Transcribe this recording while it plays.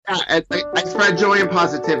I spread joy and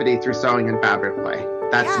positivity through sewing and fabric play.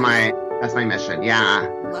 That's my mission. Yeah.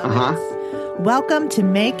 Welcome to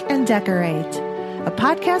Make and Decorate, a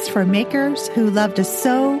podcast for makers who love to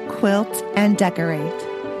sew, quilt, and decorate.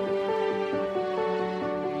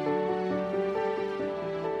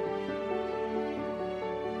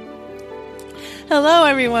 Hello,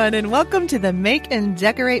 everyone, and welcome to the Make and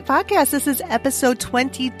Decorate podcast. This is episode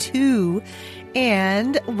 22,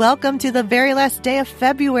 and welcome to the very last day of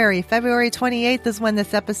February. February 28th is when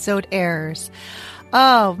this episode airs.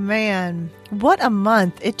 Oh, man, what a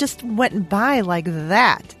month. It just went by like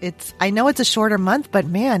that. I know it's a shorter month, but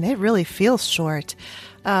man, it really feels short.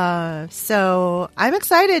 So I'm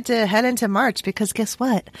excited to head into March because guess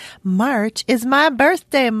what? March is my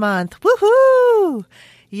birthday month. Woohoo!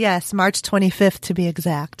 Yes, March 25th to be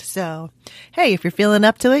exact. So, hey, if you're feeling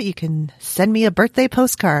up to it, you can send me a birthday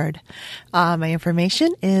postcard. My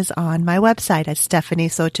information is on my website at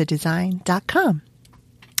stephaniesochadesign.com.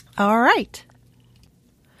 All right.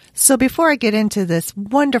 So before I get into this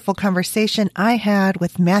wonderful conversation I had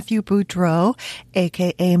with Mathew Boudreaux,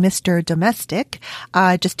 aka Mr. Domestic,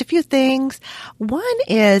 just a few things. One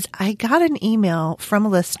is I got an email from a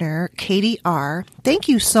listener, Katie R. Thank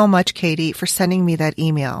you so much, Katie, for sending me that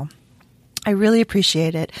email. I really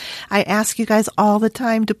appreciate it. I ask you guys all the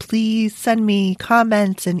time to please send me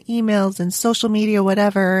comments and emails and social media,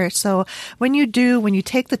 whatever. So when you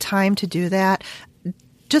take the time to do that,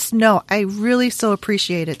 just know I really so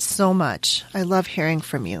appreciate it so much. I love hearing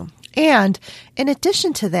from you. And in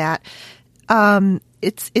addition to that,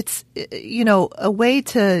 it's a way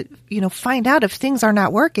to, find out if things are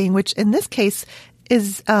not working, which in this case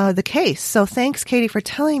is the case. So thanks, Katie, for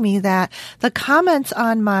telling me that the comments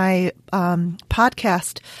on my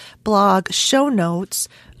podcast blog show notes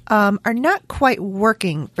are not quite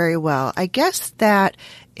working very well. I guess that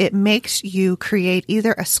it makes you create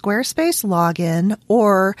either a Squarespace login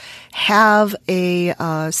or have a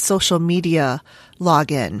social media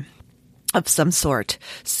login of some sort.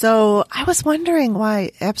 So I was wondering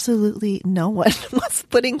why absolutely no one was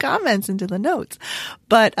putting comments into the notes.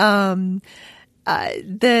 But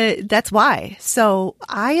that's why. So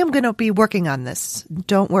I am going to be working on this.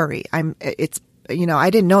 Don't worry. I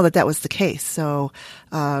didn't know that was the case. So,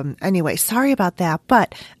 anyway, sorry about that,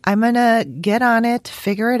 but I'm going to get on it,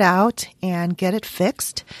 figure it out and get it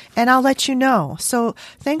fixed and I'll let you know. So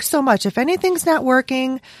thanks so much. If anything's not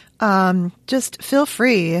working, just feel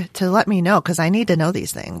free to let me know because I need to know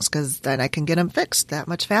these things because then I can get them fixed that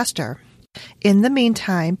much faster. In the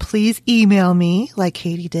meantime, please email me like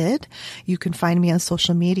Katie did. You can find me on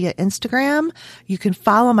social media, Instagram. You can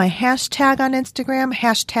follow my hashtag on Instagram,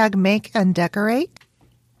 hashtag Make and Decorate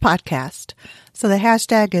podcast. So the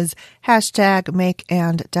hashtag is hashtag Make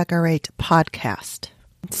and Decorate podcast.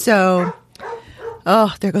 So,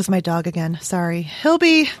 there goes my dog again. Sorry. He'll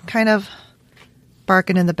be kind of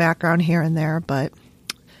barking in the background here and there, but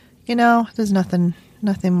there's nothing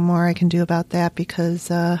more I can do about that because,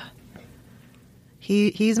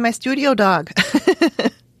 He's my studio dog.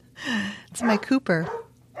 It's my Cooper.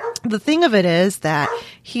 The thing of it is that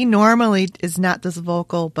he normally is not this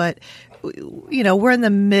vocal, but we're in the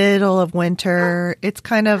middle of winter. It's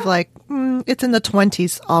kind of like, it's in the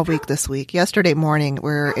 20s all week this week. Yesterday morning,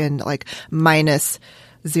 we're in like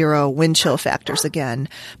 -0 wind chill factors again.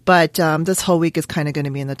 But this whole week is kind of going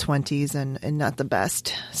to be in the 20s and not the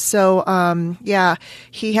best. So,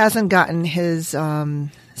 he hasn't gotten his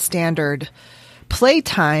standard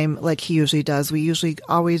playtime like he usually does. We usually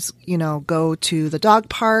always, go to the dog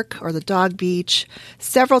park or the dog beach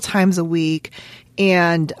several times a week.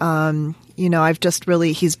 And,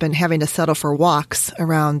 he's been having to settle for walks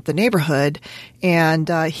around the neighborhood and,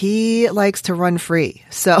 he likes to run free.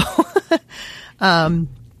 So,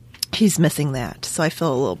 he's missing that. So I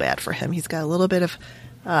feel a little bad for him. He's got a little bit of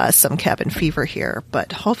some cabin fever here,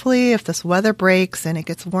 but hopefully if this weather breaks and it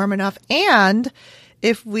gets warm enough and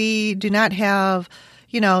if we do not have,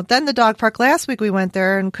 then the dog park last week we went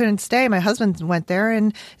there and couldn't stay. My husband went there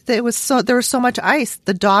and there was so much ice.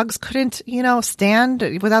 The dogs couldn't, stand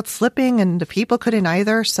without slipping and the people couldn't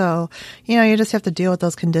either. So, you just have to deal with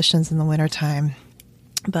those conditions in the wintertime.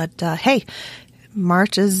 But, hey,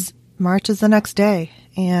 March is the next day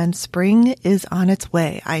and spring is on its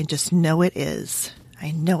way. I just know it is. I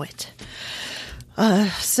know it.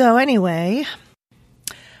 So anyway,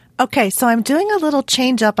 okay, so I'm doing a little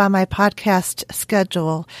change up on my podcast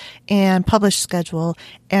schedule and publish schedule.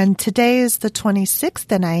 And today is the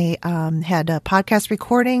 26th, and I had a podcast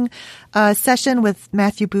recording session with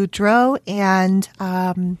Mathew Boudreaux, and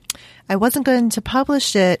I wasn't going to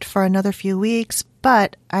publish it for another few weeks,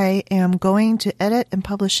 but I am going to edit and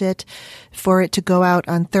publish it for it to go out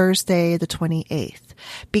on Thursday, the 28th,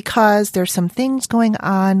 because there's some things going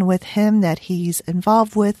on with him that he's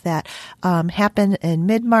involved with that happen in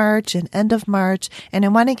mid-March and end of March, and I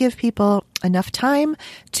want to give people enough time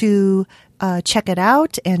to check it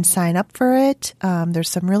out and sign up for it. There's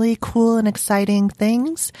some really cool and exciting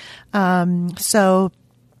things. So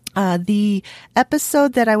the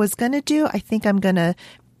episode that I was going to do, I think I'm going to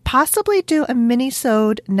possibly do a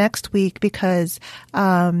mini-sode next week because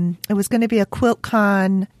it was going to be a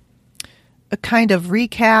QuiltCon, a kind of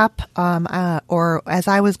recap, or as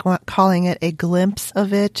I was calling it, a glimpse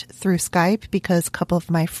of it through Skype, because a couple of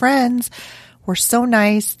my friends were so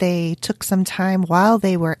nice. They took some time while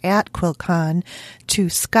they were at QuiltCon to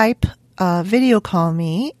Skype video call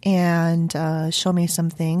me and show me some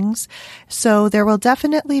things. So there will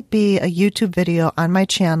definitely be a YouTube video on my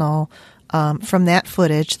channel from that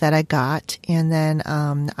footage that I got. And then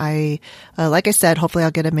like I said, hopefully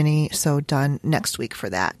I'll get a mini-sode done next week for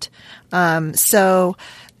that. And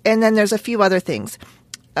then there's a few other things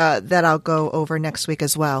that I'll go over next week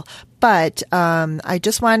as well. But I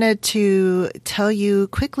just wanted to tell you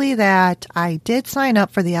quickly that I did sign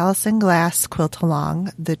up for the Allison Glass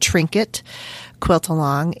Quilt-Along, the Trinket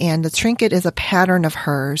Quilt-Along, and the Trinket is a pattern of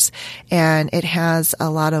hers, and it has a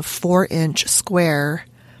lot of 4-inch square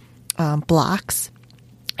blocks,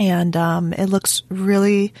 and it looks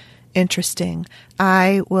really interesting.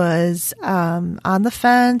 I was on the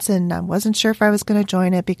fence and I wasn't sure if I was going to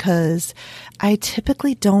join it because I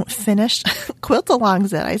typically don't finish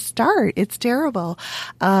quilt-alongs that I start. It's terrible.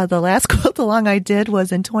 The last quilt-along I did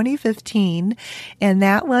was in 2015, and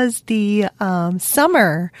that was the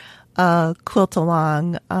summer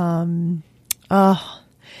quilt-along.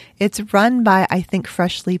 It's run by, I think,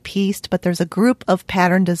 Freshly Pieced, but there's a group of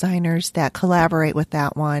pattern designers that collaborate with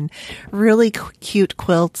that one. Really cute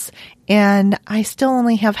quilts. And I still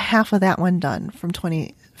only have half of that one done from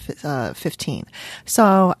 2015.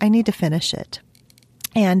 So I need to finish it.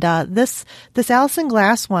 And this Allison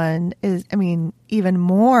Glass one is, even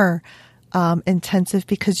more intensive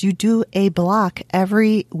because you do a block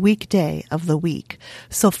every weekday of the week.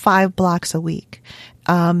 So 5 blocks a week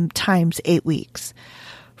times 8 weeks.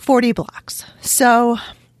 40 blocks. So,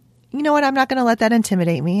 you know what? I'm not going to let that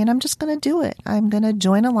intimidate me, and I'm just going to do it. I'm going to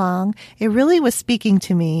join along. It really was speaking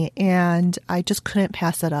to me, and I just couldn't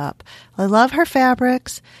pass it up. I love her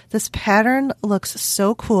fabrics. This pattern looks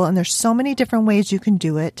so cool, and there's so many different ways you can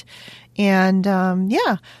do it. And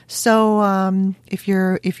so if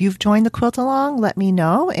you've joined the quilt along, let me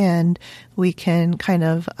know, and we can kind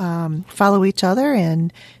of follow each other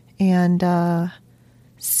and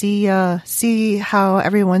see how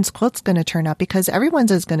everyone's quilt's going to turn out, because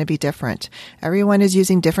everyone's is going to be different. Everyone is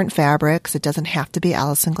using different fabrics. It doesn't have to be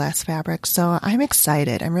Allison Glass fabric. So I'm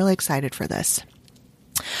excited. I'm really excited for this.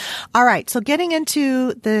 All right. So getting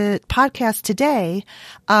into the podcast today,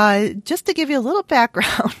 just to give you a little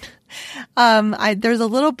background, there's a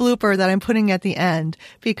little blooper that I'm putting at the end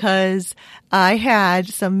because I had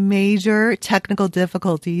some major technical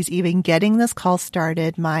difficulties even getting this call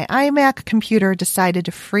started. My iMac computer decided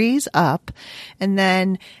to freeze up, and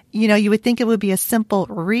then, you would think it would be a simple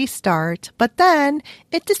restart, but then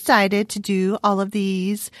it decided to do all of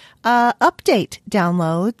these update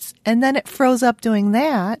downloads, and then it froze up doing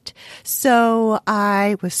that. So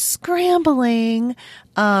I was scrambling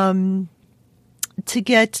to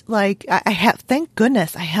get, thank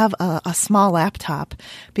goodness I have a small laptop,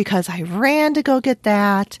 because I ran to go get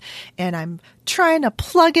that, and I'm trying to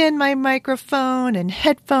plug in my microphone and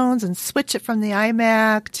headphones and switch it from the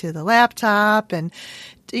iMac to the laptop, and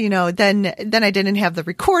then I didn't have the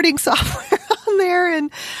recording software on there,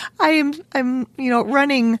 and I'm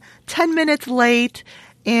running 10 minutes late,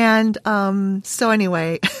 and so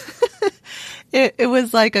anyway. It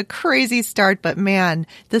was like a crazy start, but man,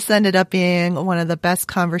 this ended up being one of the best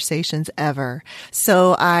conversations ever.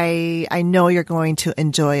 So I know you're going to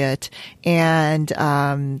enjoy it. And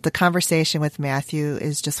the conversation with Mathew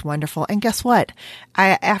is just wonderful. And guess what?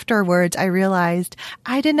 Afterwards, I realized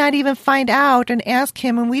I did not even find out and ask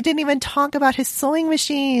him, and we didn't even talk about his sewing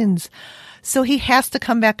machines. So he has to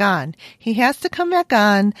come back on. He has to come back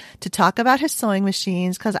on to talk about his sewing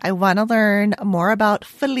machines, because I want to learn more about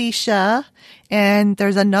Felicia. And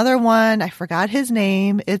there's another one, I forgot his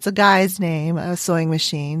name. It's a guy's name, a sewing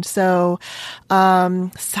machine. So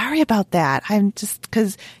sorry about that. I'm just,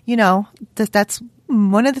 because, that's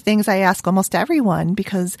one of the things I ask almost everyone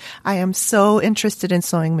because I am so interested in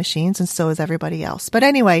sewing machines and so is everybody else. But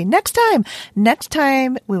anyway, next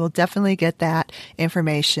time we will definitely get that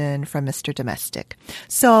information from Mr. Domestic.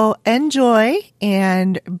 So enjoy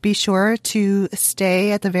and be sure to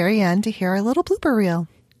stay at the very end to hear our little blooper reel.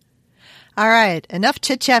 All right, enough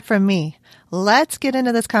chit chat from me. Let's get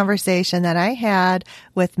into this conversation that I had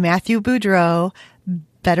with Mathew Boudreaux,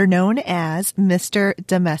 better known as Mr.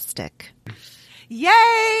 Domestic. Yay!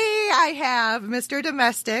 I have Mr.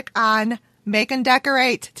 Domestic on Make and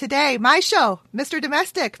Decorate today. My show, Mr.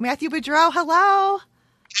 Domestic, Mathew Boudreaux. Hello.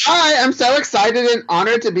 Hi, I'm so excited and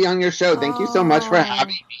honored to be on your show. Thank you so much for having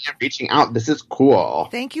me and reaching out. This is cool.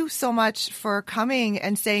 Thank you so much for coming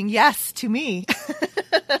and saying yes to me.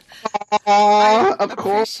 Of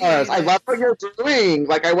course. I love what you're doing.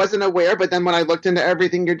 Like, I wasn't aware, but then when I looked into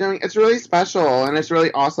everything you're doing, it's really special and it's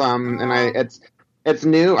really awesome. And it's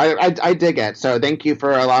new. I dig it. So thank you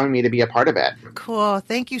for allowing me to be a part of it. Cool.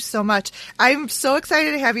 Thank you so much. I'm so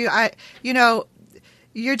excited to have you.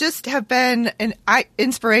 You just have been an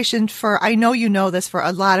inspiration for, I know you know this for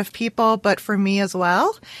a lot of people, but for me as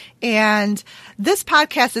well. And this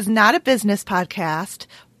podcast is not a business podcast.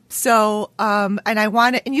 So, and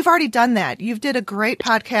you've already done that. You've did a great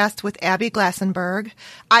podcast with Abby Glassenberg.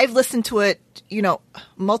 I've listened to it,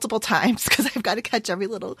 multiple times because I've got to catch every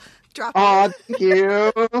little drop. Oh, thank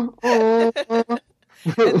you.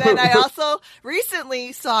 And then I also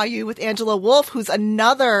recently saw you with Angela Wolf, who's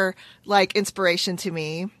another inspiration to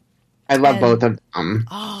me. I love both of them.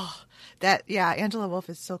 Oh, Angela Wolf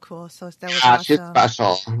is so cool. So that was awesome. She's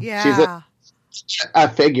special. Yeah. She's a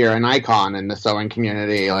figure, an icon in the sewing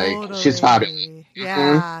community. Totally. She's fabulous.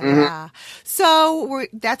 Yeah, yeah. So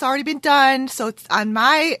that's already been done. So it's on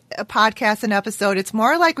my podcast and episode. It's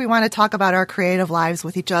more like we want to talk about our creative lives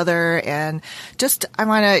with each other, and just I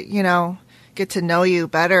want to, get to know you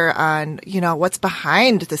better on, what's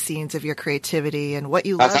behind the scenes of your creativity and what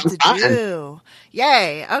you love to do.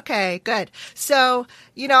 Yay. Okay, good. So,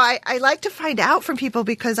 I like to find out from people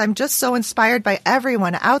because I'm just so inspired by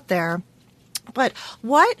everyone out there. But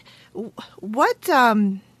what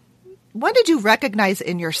did you recognize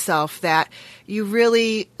in yourself that you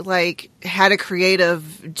really had a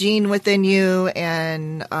creative gene within you?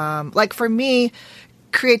 And for me,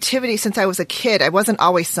 creativity since I was a kid, I wasn't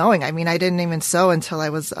always sewing. I mean, I didn't even sew until I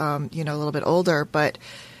was, a little bit older, but,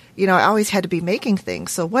 I always had to be making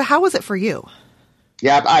things. So how was it for you?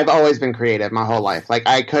 Yeah, I've always been creative my whole life.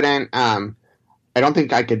 I couldn't, I don't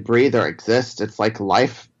think I could breathe or exist. It's like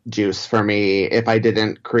life juice for me if I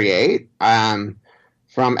didn't create. From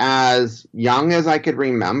as young as I could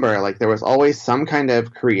remember, there was always some kind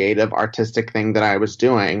of creative artistic thing that I was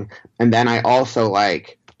doing. And then I also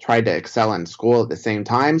tried to excel in school at the same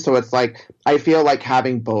time. So it's I feel like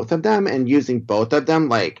having both of them and using both of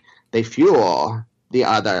them, they fuel the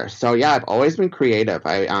other. So yeah, I've always been creative.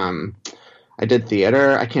 I did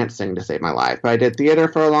theater. I can't sing to save my life, but I did theater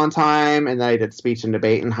for a long time. And then I did speech and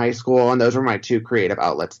debate in high school. And those were my two creative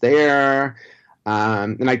outlets there.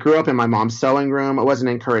 And I grew up in my mom's sewing room. I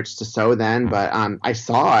wasn't encouraged to sew then, but I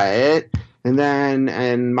saw it. And then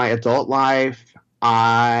in my adult life,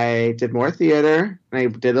 I did more theater, and I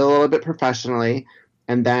did it a little bit professionally,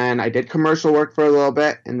 and then I did commercial work for a little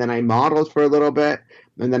bit, and then I modeled for a little bit,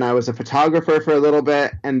 and then I was a photographer for a little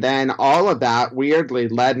bit, and then all of that weirdly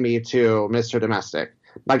led me to Mr. Domestic.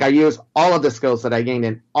 I used all of the skills that I gained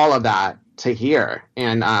in all of that to here,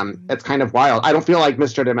 and it's kind of wild. I don't feel like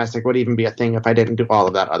Mr. Domestic would even be a thing if I didn't do all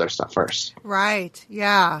of that other stuff first. Right,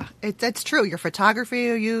 yeah. That's true. Your photography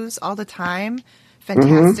you use all the time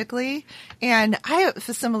fantastically. And I have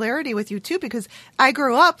a similarity with you too, because I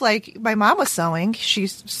grew up my mom was sewing. She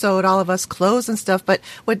sewed all of us clothes and stuff, but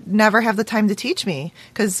would never have the time to teach me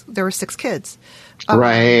because there were 6 kids.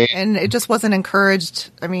 Right. And it just wasn't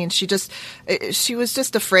encouraged. I mean, she was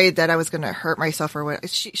just afraid that I was going to hurt myself or what.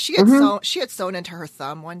 She had sewn into her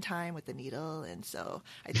thumb one time with the needle. And so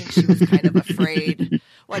I think she was kind of afraid,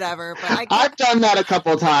 whatever. But I've done that a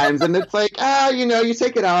couple times and it's you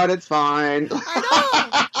take it out. It's fine.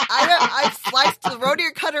 I know. I've sliced the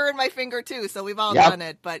rotary cutter in my finger too. So we've all done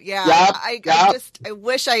it. But yeah, I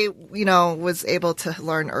wish I, was able to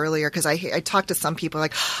learn earlier because I talked to some people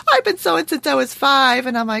I've been sewing since I was 5.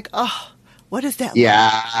 And I'm oh, what is that like?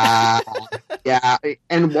 Yeah.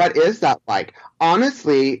 And what is that like?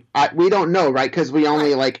 Honestly, we don't know, right? Because we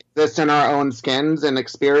only exist in our own skins and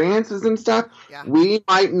experiences and stuff. Yeah. We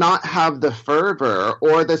might not have the fervor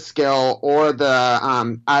or the skill or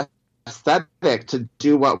the aesthetic to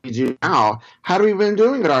do what we do now, had we been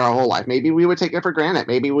doing it our whole life, maybe we would take it for granted.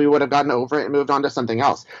 Maybe we would have gotten over it and moved on to something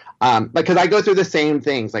else. Because I go through the same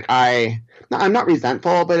things. Like I'm not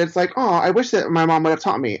resentful, but it's like, oh, I wish that my mom would have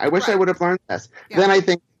taught me. I wish I would have learned this. Yeah. Then I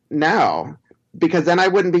think, no, because then I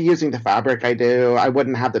wouldn't be using the fabric I do. I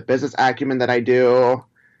wouldn't have the business acumen that I do.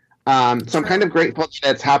 So I'm kind of grateful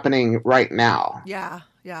that it's happening right now. Yeah.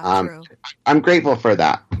 Yeah, true. I'm grateful for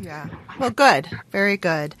that. Yeah. Well, good. Very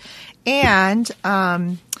good. And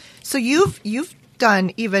so you've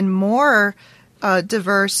done even more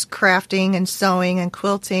diverse crafting and sewing and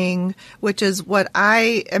quilting, which is what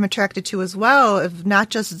I am attracted to as well, of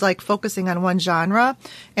not just like focusing on one genre.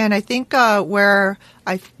 And I think where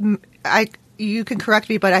you can correct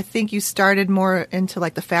me, but I think you started more into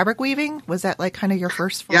like the fabric weaving. Was that like kind of your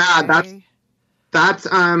first foray? Yeah, that's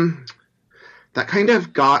that kind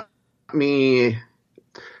of got me.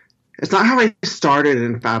 It's not how I started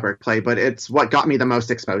in fabric play, but it's what got me the most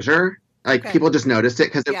exposure. Like people just noticed it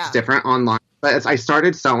because it was different online. But I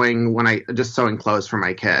started sewing sewing clothes for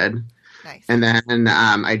my kid. Nice. And then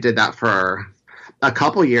I did that for a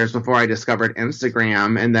couple years before I discovered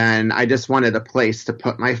Instagram. And then I just wanted a place to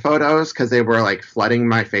put my photos because they were like flooding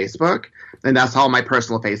my Facebook. And that's how my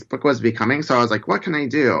personal Facebook was becoming. So I was like, what can I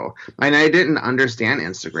do? And I didn't understand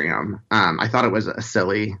Instagram. I thought it was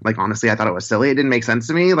silly. Like, honestly, I thought it was silly. It didn't make sense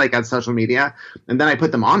to me, like, on social media. And then I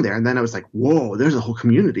put them on there. And then I was like, whoa, there's a whole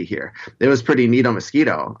community here. It was pretty neato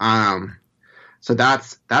mosquito. So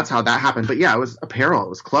that's how that happened. But yeah, it was apparel. It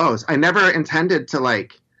was clothes. I never intended to,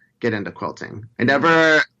 like, get into quilting. I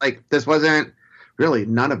never, like, this wasn't really,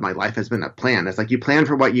 none of my life has been a plan. It's like you plan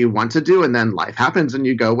for what you want to do and then life happens and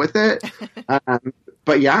you go with it.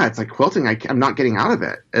 But yeah, it's like quilting. I'm not getting out of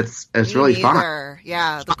it. It's really fun.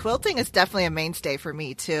 Yeah. The quilting is definitely a mainstay for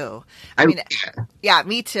me too. I mean, yeah,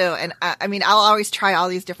 me too. And I mean, I'll always try all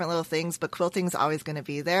these different little things, but quilting's always going to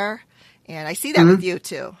be there. And I see that with you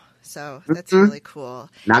too. So that's really cool.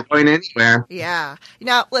 Not going anywhere. Yeah.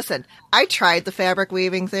 Now, listen, I tried the fabric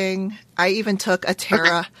weaving thing. I even took a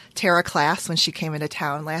Tara class when she came into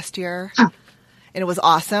town last year. And it was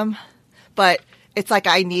awesome. But it's like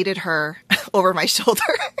I needed her over my shoulder.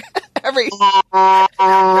 every I'm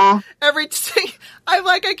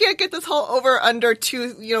like, I can't get this whole over under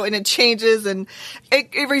two, and it changes and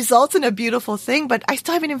it results in a beautiful thing, but I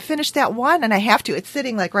still haven't even finished that one and I have to. It's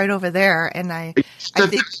sitting like right over there and I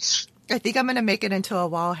think I'm going to make it into a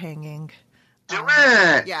wall hanging. Do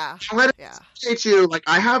it. Yeah. Let it educate you. Like,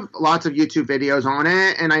 I have lots of YouTube videos on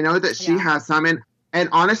it and I know that she has some and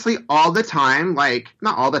honestly, all the time, like,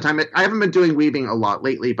 not all the time, I haven't been doing weaving a lot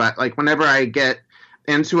lately, but like whenever I get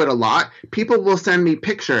into it a lot, people will send me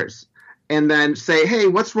pictures and then say, hey,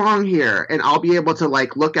 what's wrong here? And I'll be able to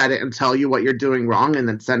like look at it and tell you what you're doing wrong and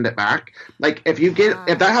then send it back. Like if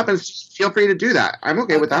that happens, feel free to do that. I'm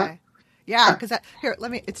okay with that. Yeah, because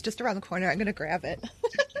it's just around the corner. I'm going to grab it.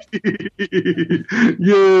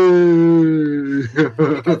 Yay!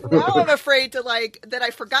 Because now I'm afraid that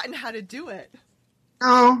I've forgotten how to do it.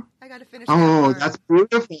 No. I got to finish. Oh, that's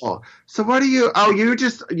beautiful. So what do you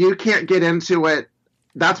can't get into it.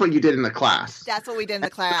 That's what you did in the class. That's what we did in the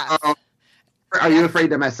class. Are you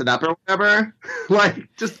afraid to mess it up or whatever? Like,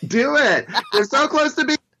 just do it. You're so close to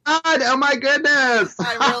being done. Oh my goodness.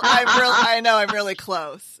 I know. I'm really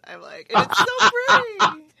close. I'm like, and it's so pretty.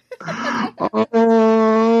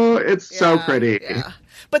 Oh, it's so pretty. Yeah.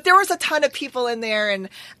 But there was a ton of people in there, and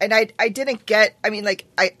I didn't get. I mean, like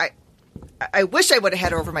I wish I would have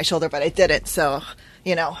had her over my shoulder, but I didn't. So,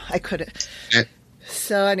 I couldn't.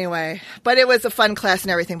 So anyway, but it was a fun class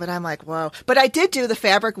and everything, but I'm like, whoa. But I did do the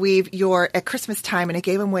fabric weave at Christmas time, and I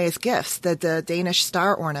gave them away as gifts, the Danish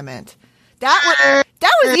star ornament. That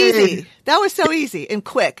was easy. That was so easy and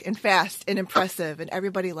quick and fast and impressive, and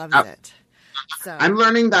everybody loves it. So I'm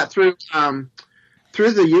learning that through the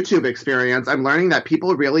YouTube experience. I'm learning that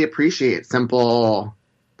people really appreciate simple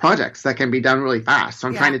projects that can be done really fast. So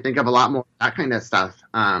I'm trying to think of a lot more of that kind of stuff.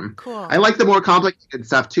 Cool. I like the more complicated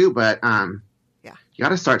stuff too, but you got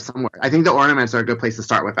to start somewhere. I think the ornaments are a good place to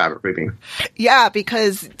start with fabric weaving. Yeah,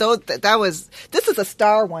 because this is a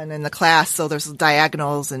star one in the class, so there's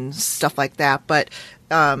diagonals and stuff like that. But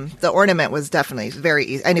the ornament was definitely very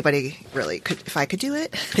easy. Anybody really could, if I could do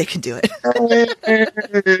it, they can do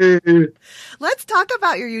it. Let's talk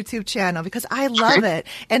about your YouTube channel because I love it.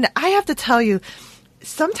 And I have to tell you,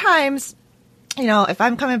 sometimes, if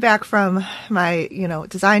I'm coming back from my,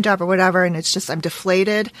 design job or whatever, and it's just, I'm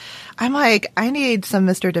deflated, I'm like, I need some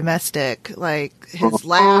Mr. Domestic, like his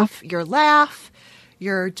laugh,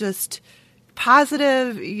 you're just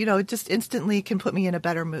positive, just instantly can put me in a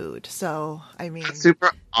better mood. So, I mean, that's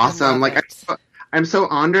super awesome. Like, I'm so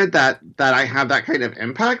honored that I have that kind of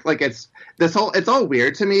impact. Like it's all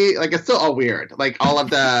weird to me. Like it's still all weird. Like all of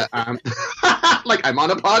the like I'm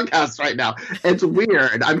on a podcast right now. It's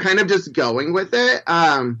weird. I'm kind of just going with it.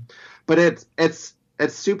 But it's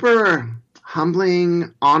super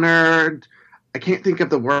humbling, honored. I can't think of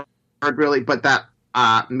the word really, but that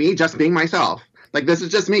me just being myself. Like this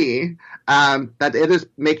is just me. That it is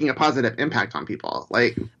making a positive impact on people.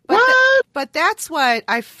 Like what? But that's what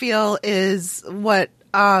I feel is what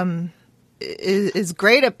is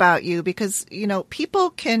great about you, because you know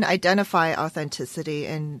people can identify authenticity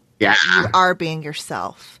and you are being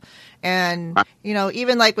yourself. And, you know,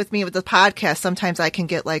 even like with me with the podcast, sometimes I can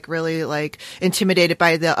get like really like intimidated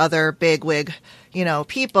by the other bigwig, you know,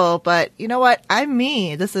 people. But you know what? I'm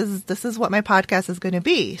me. This is what my podcast is going to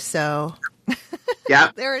be. So yeah,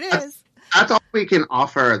 there it is. That's all we can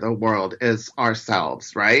offer the world is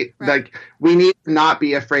ourselves, right? Like we need to not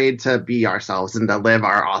be afraid to be ourselves and to live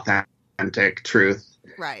our authentic truth.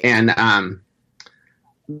 Right. And,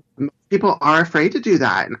 people are afraid to do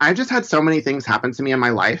that. And I've just had so many things happen to me in my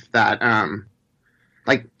life that,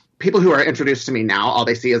 like people who are introduced to me now, all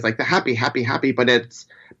they see is like the happy, but it's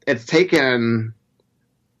taken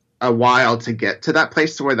a while to get to that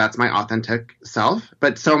place to where that's my authentic self.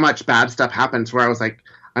 But so much bad stuff happens where I was like,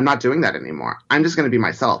 I'm not doing that anymore. I'm just going to be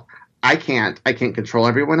myself. I can't control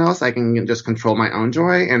everyone else. I can just control my own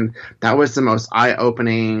joy. And that was the most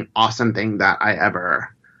eye-opening, awesome thing that I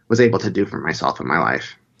ever was able to do for myself in my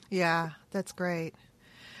life. Yeah, that's great.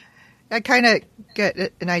 I kind of get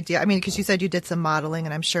an idea. I mean, because you said you did some modeling,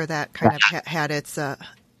 and I'm sure that kind of had its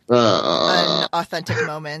unauthentic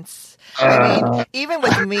moments. I mean, even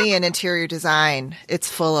with me in interior design, it's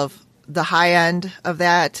full of the high end of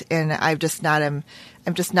that, and I'm just not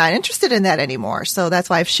interested in that anymore. So that's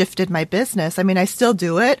why I've shifted my business. I mean, I still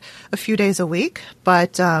do it a few days a week,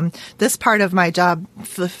 but this part of my job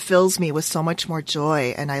fills me with so much more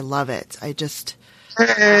joy, and I love it. I just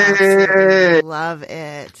absolutely love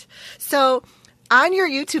it. So on your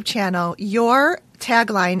YouTube channel, your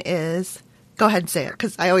tagline is, go ahead and say it,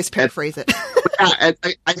 because I always paraphrase it. I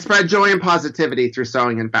spread joy and positivity through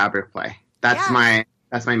sewing and fabric play. That's my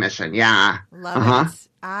mission. Yeah. Love it.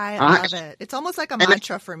 I love it. It's almost like a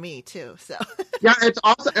mantra for me too. So yeah, it's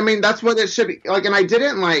also, I mean, that's what it should be like. And I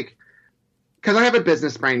didn't cause I have a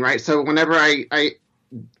business brain, right? So whenever I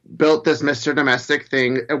built this Mr. Domestic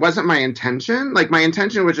thing, it wasn't my intention. Like my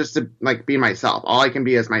intention was just to like be myself. All I can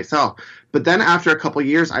be is myself. But then after a couple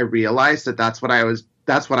years, I realized that that's what I was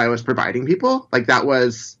providing people. Like that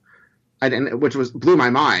was, which blew my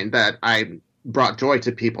mind that I brought joy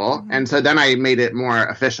to people. Mm-hmm. And so then I made it more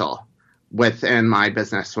official within my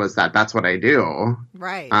business was that's what I do.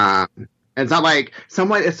 Right. It's not like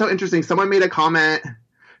it's so interesting. Someone made a comment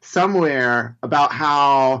somewhere about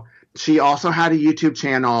how she also had a YouTube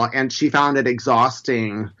channel and she found it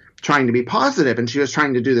exhausting trying to be positive, and she was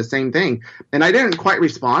trying to do the same thing. And I didn't quite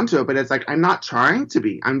respond to it, but it's like, I'm not trying to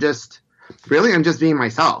be, I'm just being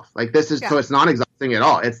myself. Like this is, so it's not exhausting at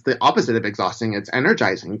all. It's the opposite of exhausting. It's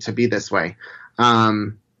energizing to be this way.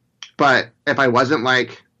 But if I wasn't I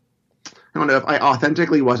don't know, if I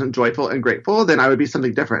authentically wasn't joyful and grateful, then I would be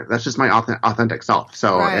something different. That's just my authentic self.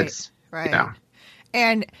 So it's right. You know.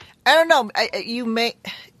 And I don't know,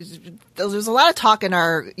 there's a lot of talk in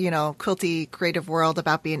our, quilty creative world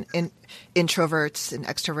about being introverts and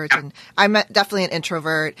extroverts. And I'm definitely an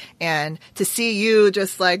introvert. And to see you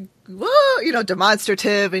just like, whoa,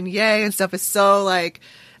 demonstrative and yay and stuff is so like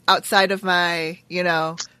outside of my,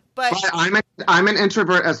 but I'm an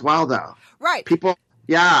introvert as well though. Right.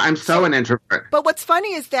 I'm so an introvert. But what's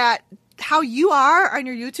funny is that how you are on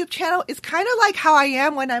your YouTube channel is kind of like how I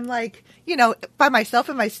am when I'm like, by myself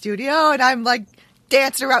in my studio and I'm like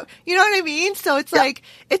dancing around, you know what I mean? So it's like,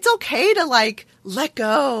 it's okay to like let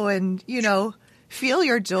go and, feel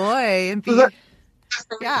your joy and be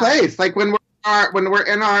place. Like when we're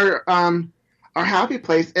in our happy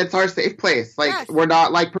place, it's our safe place. Like we're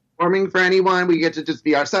not like performing for anyone. We get to just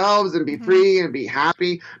be ourselves and be free and be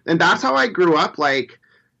happy. And that's how I grew up. Like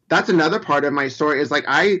that's another part of my story is like,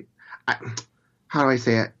 how do I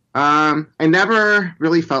say it? I never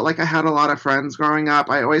really felt like I had a lot of friends growing up.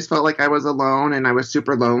 I always felt like I was alone and I was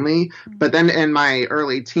super lonely. But then in my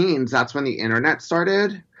early teens, that's when the internet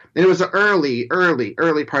started. And it was the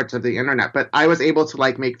early parts of the internet, but I was able to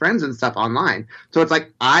like make friends and stuff online. So it's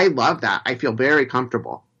like, I love that. I feel very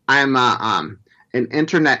comfortable. I'm an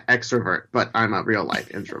internet extrovert, but I'm a real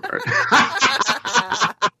life introvert.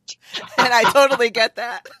 And I totally get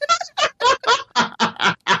that.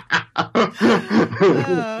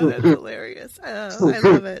 Oh, that's hilarious. Oh, I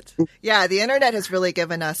love it. Yeah, the internet has really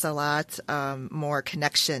given us a lot more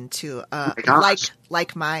connection to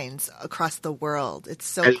like minds across the world. It's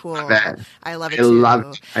so cool. I love it too.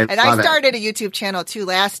 I started a YouTube channel too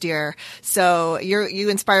last year, so you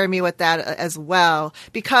inspired me with that as well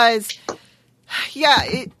because. Yeah,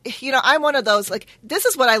 I'm one of those, like, this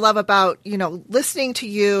is what I love about, listening to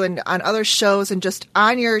you and on other shows and just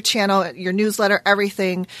on your channel, your newsletter,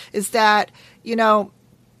 everything, is that, we're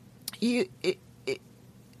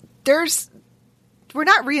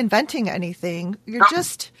not reinventing anything. You're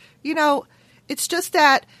just, it's just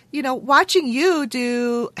that, watching you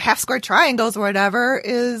do half square triangles or whatever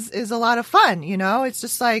is a lot of fun, It's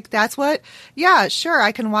just like, that's what, yeah, sure,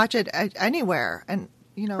 I can watch it anywhere. And,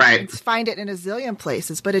 find it in a zillion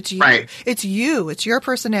places, but it's you. Right. It's you. It's your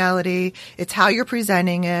personality. It's how you're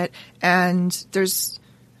presenting it. And there's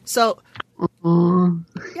yeah.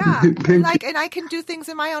 and I can do things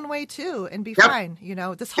in my own way too and be fine.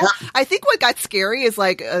 This whole, I think what got scary is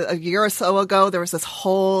like a year or so ago, there was this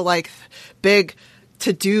whole like big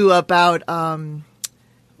to do about,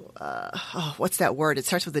 what's that word? It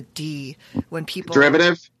starts with a D when people.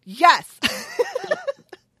 Derivative? Yes.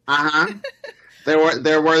 Uh-huh. There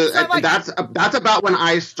were. So that's about when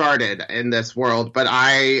I started in this world, but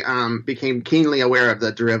I became keenly aware of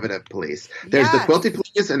the derivative police. There's the quilty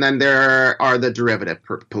police, and then there are the derivative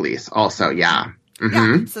police also. Yeah.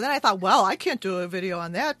 Mm-hmm. Yeah. So then I thought, well, I can't do a video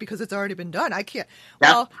on that because it's already been done. I can't.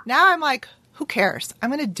 Yeah. Well, now I'm like, who cares? I'm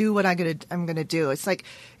going to do what I'm going to do. It's like,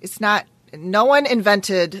 it's not. No one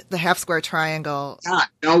invented the half square triangle. Yeah,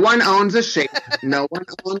 no one owns a shape. No one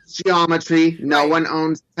owns geometry. No one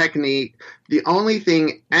owns technique. The only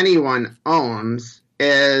thing anyone owns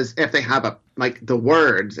is if they have the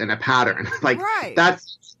words and a pattern.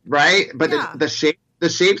 That's right. But the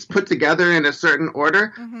shapes put together in a certain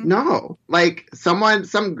order. Mm-hmm. No, like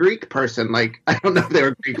some Greek person, like, I don't know if they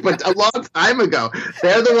were Greek, but a long time ago,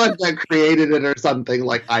 they're the ones that created it or something.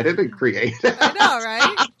 Like, I didn't create it. I know,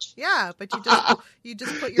 right? Yeah, but you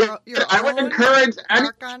just put your I would encourage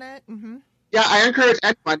mark on it. Mm-hmm. Yeah, I encourage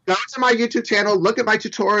anyone, go to my YouTube channel, look at my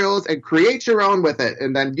tutorials, and create your own with it.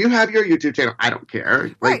 And then you have your YouTube channel. I don't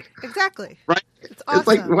care. Right, exactly. Right? It's awesome. It's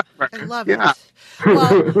like, whatever. I love it.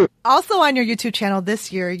 Well, also on your YouTube channel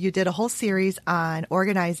this year, you did a whole series on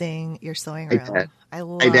organizing your sewing room. I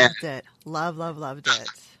loved it. Loved it.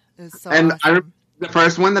 It was so awesome. The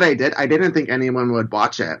first one that I did, I didn't think anyone would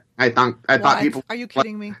watch it. I thought people. Are you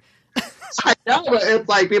kidding me? I know, but it's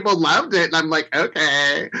like people loved it, and I'm like,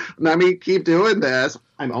 okay, let me keep doing this.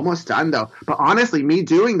 I'm almost done though. But honestly, me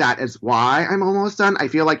doing that is why I'm almost done. I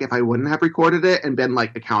feel like if I wouldn't have recorded it and been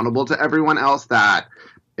like accountable to everyone else, that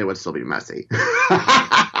it would still be messy.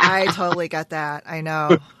 I totally get that. I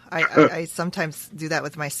know. I sometimes do that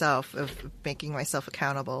with myself, of making myself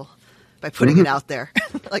accountable by putting it out there,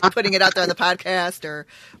 like putting it out there on the podcast or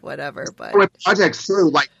whatever. But with projects too,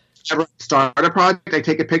 like whenever I start a project, I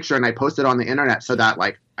take a picture and I post it on the internet so that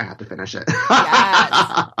like I have to finish it.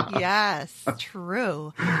 Yes,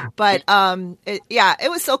 true. But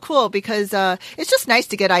it was so cool because it's just nice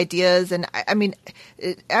to get ideas, and I mean,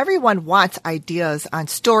 everyone wants ideas on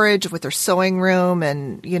storage with their sewing room,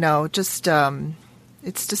 and just.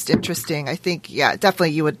 It's just interesting. I think,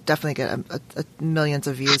 definitely, you would definitely get millions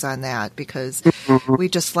of views on that because we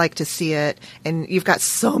just like to see it. And you've got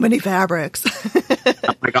so many fabrics.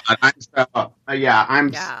 Oh my God.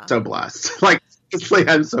 I'm so blessed. Like, honestly,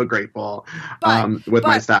 I'm so grateful with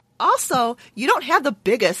my staff. Also, you don't have the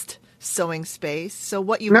biggest sewing space. So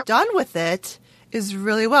what you've done with it is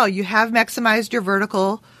really well. You have maximized your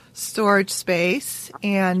vertical storage space,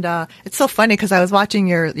 and it's so funny because I was watching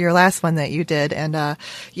your last one that you did, and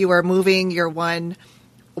you were moving your one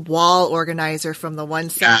wall organizer from the one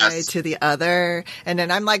side to the other, and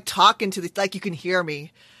then I'm like talking to like you can hear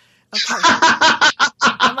me. Okay.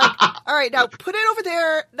 I'm like, all right, now put it over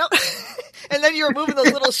there. No, and then you were moving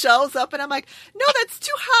those little shelves up, and I'm like, no, that's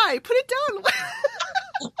too high. Put it down.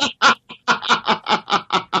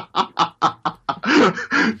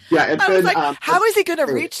 I was like, how is he going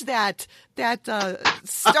to reach that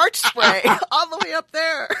starch spray all the way up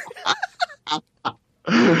there?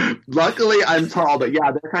 Luckily, I'm tall, but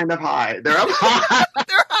they're kind of high. They're up high.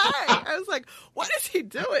 They're high. I was like, what is he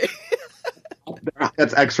doing?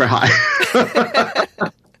 That's extra high.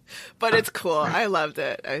 But it's cool. I loved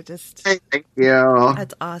it. Thank you.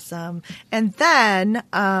 That's awesome. And then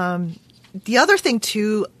the other thing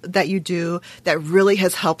too that you do that really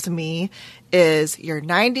has helped me is your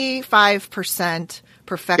 95%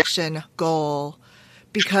 perfection goal,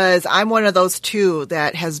 because I'm one of those too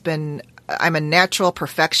that I'm a natural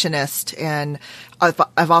perfectionist, and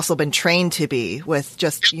I've also been trained to be with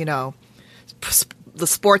just, the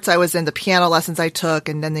sports I was in, the piano lessons I took,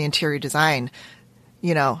 and then the interior design.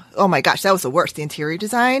 Oh my gosh, that was the worst. The interior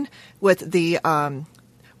design with the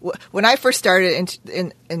when I first started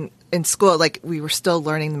in school, like we were still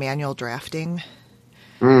learning the manual drafting,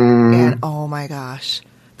 and oh my gosh,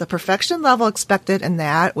 the perfection level expected in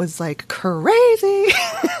that was like crazy.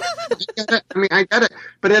 I get it,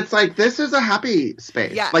 but it's like this is a happy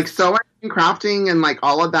space. Yes. Like sewing, and crafting, and like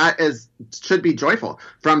all of that should be joyful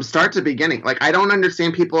from start to beginning. Like I don't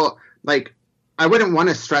understand people like I wouldn't want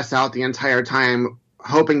to stress out the entire time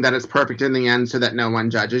hoping that it's perfect in the end so that no one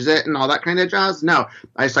judges it and all that kind of jazz. No,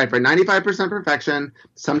 I strive for 95% perfection.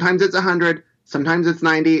 Sometimes it's 100, sometimes it's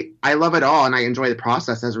 90. I love it all and I enjoy the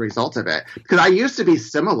process as a result of it. Because I used to be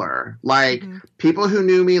similar. Like people who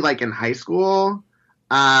knew me like in high school,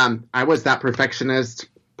 I was that perfectionist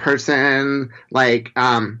person, like,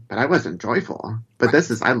 but I wasn't joyful. But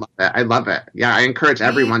I love it. I love it. Yeah, I encourage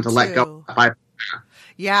everyone to let go of 5%.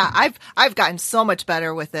 Yeah, I've gotten so much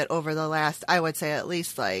better with it over the last, I would say at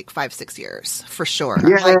least like 5-6 years for sure.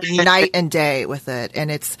 Yeah. Like night and day with it.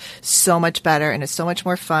 And it's so much better and it's so much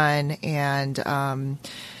more fun. And,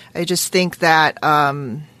 I just think that,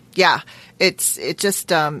 it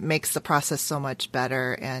just makes the process so much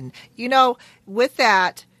better. And, with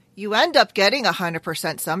that, you end up getting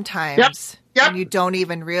 100% sometimes. Yep. And you don't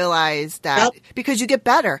even realize that because you get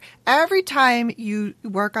better. Every time you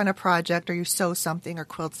work on a project or you sew something or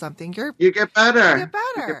quilt something, you get better. You get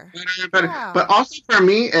better. Yeah. But also for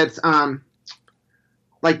me, it's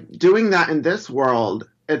like doing that in this world,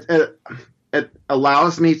 it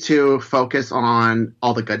allows me to focus on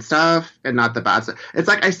all the good stuff and not the bad stuff. It's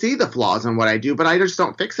like I see the flaws in what I do, but I just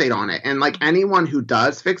don't fixate on it. And like anyone who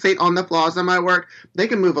does fixate on the flaws in my work, they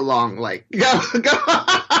can move along. Like go,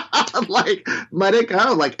 like let it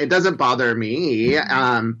go. Like it doesn't bother me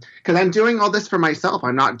because I'm doing all this for myself.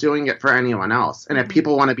 I'm not doing it for anyone else. And if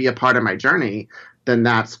people want to be a part of my journey, then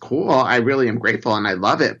that's cool. I really am grateful and I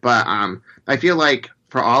love it. But I feel like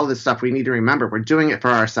for all this stuff, we need to remember we're doing it for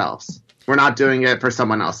ourselves. We're not doing it for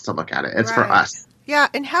someone else to look at it. It's for us. Yeah.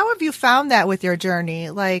 And how have you found that with your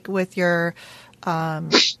journey? Like with your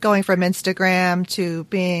going from Instagram to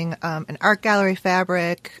being an art gallery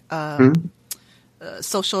fabric,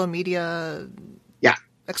 social media. Yeah.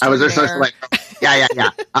 I was a social. Yeah.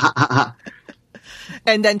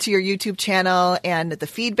 And then to your YouTube channel and the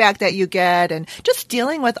feedback that you get and just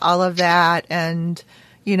dealing with all of that and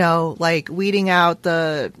like weeding out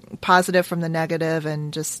the positive from the negative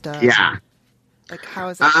and just, like how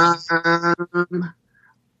is that?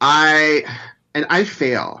 I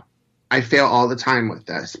fail all the time with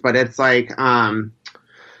this, but it's like, I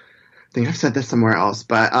think I've said this somewhere else,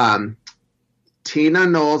 but, Tina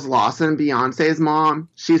Knowles Lawson, Beyonce's mom,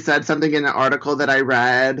 she said something in an article that I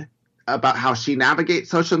read about how she navigates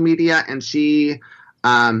social media and she,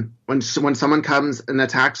 when someone comes and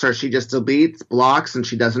attacks her, she just deletes, blocks, and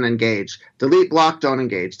she doesn't engage. Delete, block, don't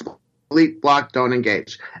engage. Delete, block, don't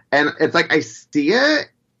engage. And it's like I see it.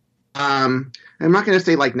 I'm not going to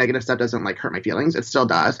say like negative stuff doesn't like hurt my feelings. It still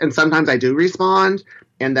does. And sometimes I do respond,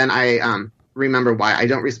 and then I remember why I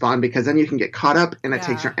don't respond because then you can get caught up and it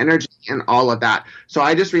takes your energy and all of that. So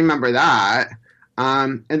I just remember that.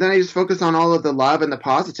 And then I just focus on all of the love and the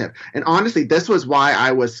positive. And honestly, this was why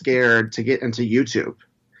I was scared to get into YouTube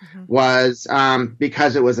was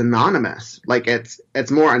because it was anonymous. Like it's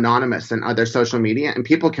more anonymous than other social media and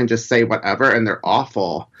people can just say whatever and they're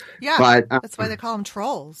awful. Yeah. But that's why they call them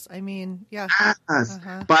trolls. I mean, yeah. Yes.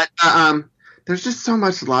 But there's just so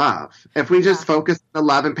much love. If we just focus on the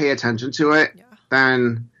love and pay attention to it,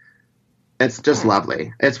 then it's just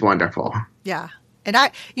lovely. It's wonderful. Yeah. And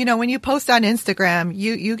when you post on Instagram,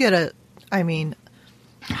 you get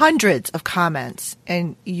hundreds of comments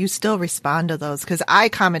and you still respond to those. Cause I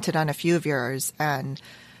commented on a few of yours and,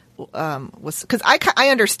 cause I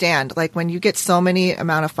understand like when you get so many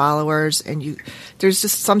amount of followers and there's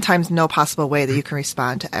just sometimes no possible way that you can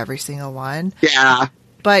respond to every single one. Yeah.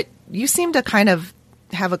 But you seem to kind of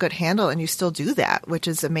have a good handle and you still do that, which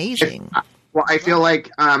is amazing. Well, I feel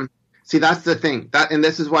like, see, that's the thing and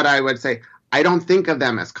this is what I would say. I don't think of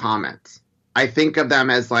them as comments. I think of them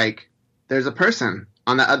as like, there's a person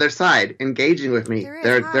on the other side engaging with me.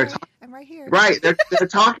 They're talking. I'm right here. Right. They're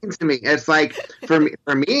talking to me. It's like for me,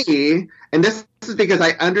 and this is because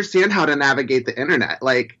I understand how to navigate the internet.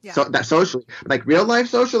 Like so that socially, like real life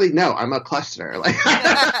socially, no, I'm a cluster. Like,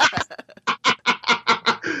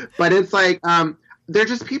 but it's like, they're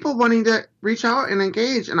just people wanting to reach out and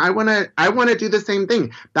engage. And I want to do the same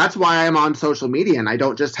thing. That's why I'm on social media and I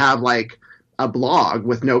don't just have like, a blog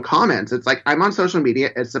with no comments. It's like, I'm on social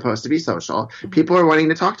media. It's supposed to be social. People are wanting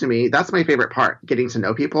to talk to me. That's my favorite part, getting to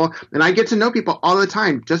know people. And I get to know people all the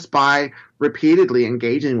time just by repeatedly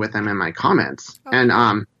engaging with them in my comments. Okay. And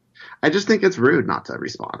I just think it's rude not to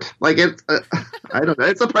respond. Like, it's, I don't know.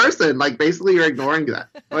 It's a person. Like, basically, you're ignoring that.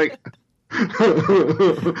 Like,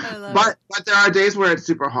 but there are days where it's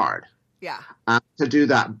super hard. Yeah. To do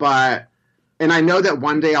that. And I know that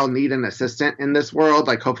one day I'll need an assistant in this world.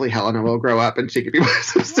 Like, hopefully Helena will grow up and she can be my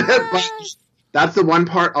assistant. Yes. But that's the one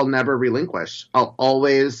part I'll never relinquish. I'll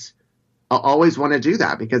always want to do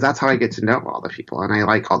that because that's how I get to know all the people. And I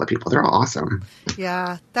like all the people. They're all awesome.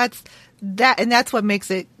 Yeah. That's what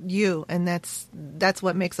makes it you. And that's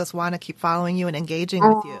what makes us want to keep following you and engaging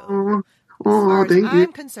with you. As far as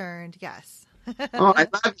I'm concerned, yes. Oh, I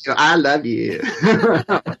love you. It's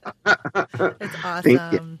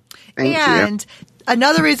awesome. Thank you.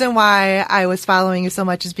 Another reason why I was following you so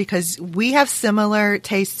much is because we have similar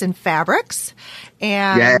tastes in fabrics.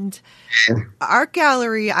 And Art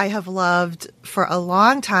Gallery I have loved for a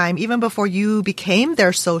long time, even before you became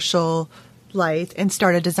their social light and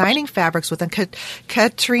started designing fabrics with them.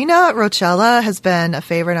 Katrina Rochella has been a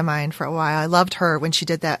favorite of mine for a while. I loved her when she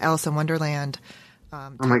did that Alice in Wonderland. Oh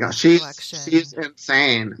my gosh, she's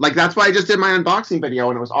insane. Like, that's why I just did my unboxing video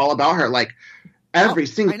and it was all about her. Like, every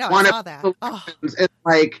single one of the it's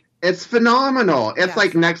like, it's phenomenal. It's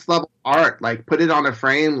like next level art. Like, put it on a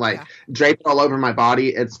frame, like drape it all over my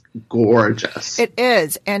body. It's gorgeous. It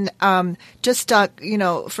is. And just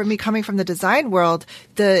for me coming from the design world,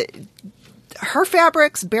 her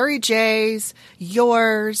fabrics, Barry J's,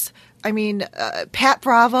 yours, I mean, Pat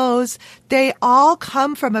Bravo's, they all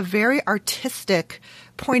come from a very artistic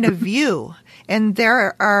point of view. And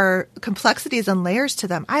there are complexities and layers to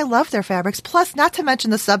them. I love their fabrics. Plus, not to mention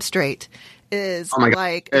the substrate is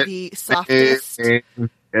the softest.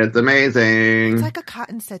 It's amazing. It's like a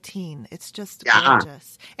cotton sateen. It's just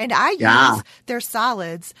gorgeous. And I use their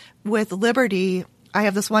solids with Liberty. I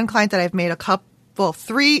have this one client that I've made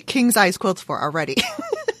 3 king size quilts for already.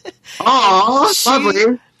 Oh,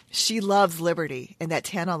 lovely. She loves Liberty and that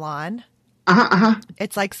Tanalon.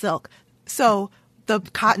 It's like silk. So the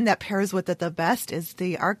cotton that pairs with it the best is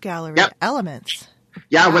the Art Gallery Elements.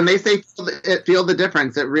 Yeah, when they say feel the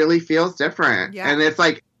difference, it really feels different. Yeah. And it's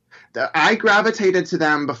like, I gravitated to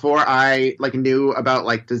them before I knew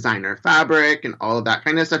about designer fabric and all of that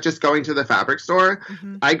kind of stuff. Just going to the fabric store,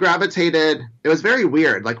 I gravitated. It was very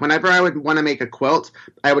weird. Like, whenever I would want to make a quilt,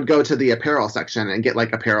 I would go to the apparel section and get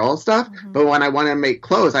apparel stuff. But when I want to make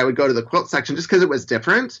clothes, I would go to the quilt section just because it was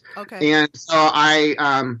different. Okay. And so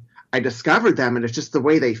I discovered them, and it's just the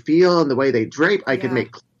way they feel and the way they drape. I could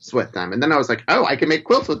make with them, and then I was like, oh, I can make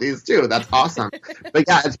quilts with these too. That's awesome. But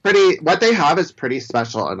yeah, it's pretty, what they have is pretty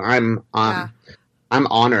special, and I'm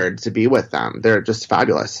honored to be with them. They're just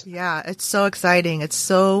fabulous. Yeah, it's so exciting. It's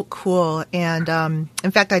so cool. And in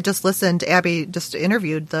fact, I just listened, Abby just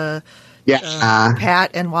interviewed the Pat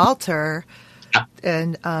and Walter.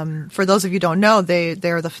 And for those of you who don't know,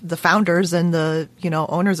 they're the founders and the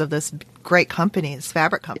owners of this great company, this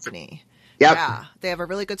fabric company. Yep. Yeah, they have a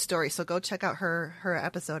really good story. So go check out her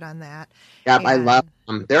episode on that. Yep, I love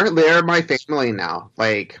them. They're my family now.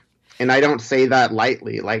 And I don't say that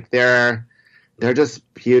lightly. They're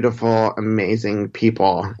just beautiful, amazing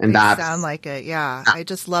people. And that sound like it. Yeah, I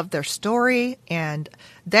just love their story, and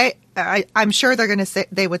I'm sure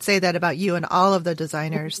they would say that about you and all of the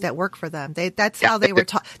designers that work for them. That's how they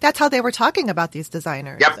were talking about these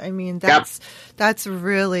designers. Yep. I mean, that's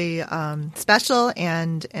really special,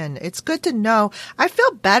 and it's good to know. I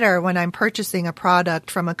feel better when I'm purchasing a product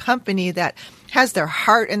from a company that has their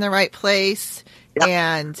heart in the right place. Yep.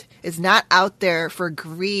 And is not out there for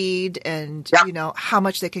greed and, how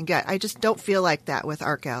much they can get. I just don't feel like that with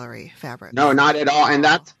Art Gallery fabric. No, not at all. And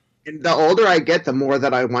the older I get, the more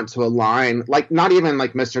that I want to align, not even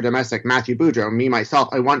like Mr. Domestic, Mathew Boudreaux, me, myself,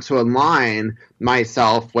 I want to align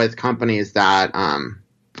myself with companies that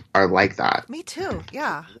are like that. Me too,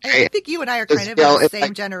 yeah. I think you and I are kind of in the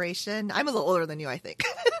same generation. I'm a little older than you, I think.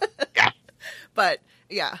 Yeah. But,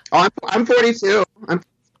 yeah. Oh, I'm 42. I'm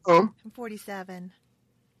 47.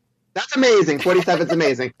 That's amazing. 47 is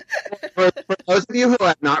amazing. For those of you who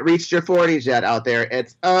have not reached your 40s yet out there,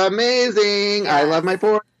 it's amazing. Yes. I love my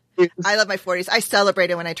 40s. I love my 40s. I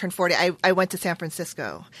celebrated when I turned 40. I went to San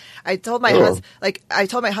Francisco. I told my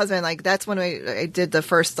husband, that's when I did the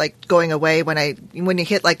first going away when you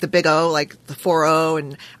hit the big O, the 4-0,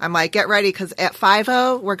 and I'm like, get ready because at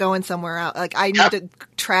 5-0 we're going somewhere out. I need to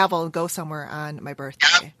travel and go somewhere on my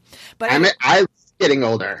birthday. Yep. But I'm getting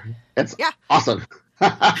older. It's awesome.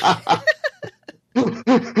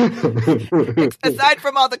 Aside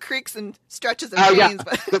from all the creaks and stretches and pains.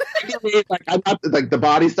 Yeah. But like, I'm not, like the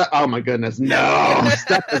body stuff. Oh my goodness, no,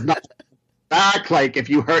 stuff is not back. Like if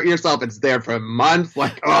you hurt yourself, it's there for months.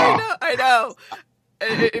 Like, oh, I know.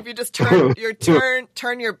 If you just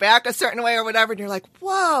turn your back a certain way or whatever, and you're like,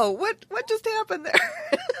 whoa, what just happened there?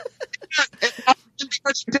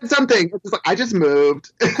 She did something. It's just like, I just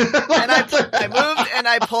moved. And I moved and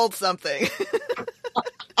I pulled something.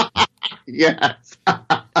 Yes.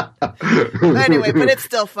 Anyway, but it's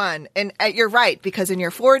still fun. And you're right, because in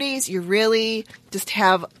your 40s, you really just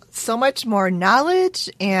have so much more knowledge.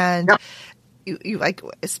 And you like,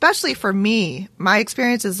 especially for me, my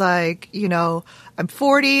experience is like, I'm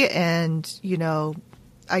 40 and,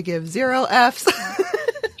 I give 0 Fs.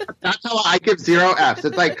 That's how I give 0 Fs.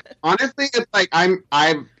 It's like, honestly, it's like I'm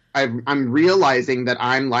realizing that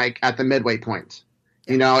I'm like at the midway point.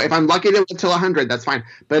 If I'm lucky to live till 100, that's fine.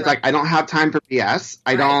 But it's like, I don't have time for BS.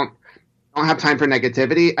 I don't have time for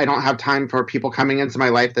negativity. I don't have time for people coming into my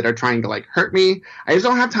life that are trying to like hurt me. I just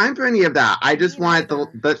don't have time for any of that. I just want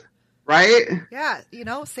the right. Yeah.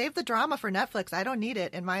 Save the drama for Netflix. I don't need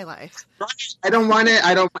it in my life. Right. I don't want it.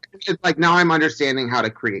 It's like, now I'm understanding how to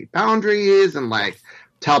create boundaries and like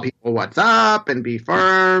tell people what's up and be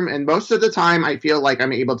firm. And most of the time I feel like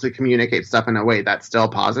I'm able to communicate stuff in a way that's still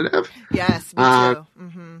positive. Yes, me too.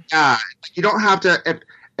 Mm-hmm. Yeah. You don't have to,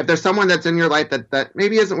 if there's someone that's in your life that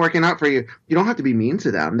maybe isn't working out for you, you don't have to be mean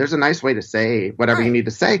to them. There's a nice way to say whatever you need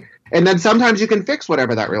to say. And then sometimes you can fix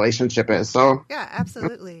whatever that relationship is. So yeah,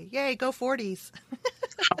 absolutely. Yay, go 40s.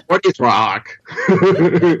 40s rock.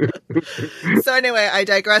 So anyway, I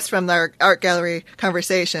digress from the art gallery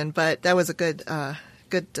conversation, but that was a good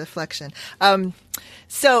deflection.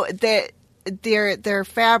 So their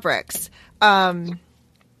fabrics.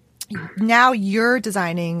 Now you're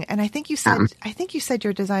designing, and I think you said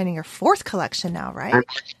you're designing your 4th collection now, right?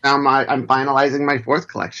 I'm finalizing my 4th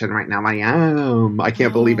collection right now. I am. I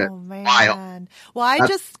can't believe it. Man. Wild. Well, I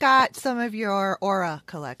just got some of your Aura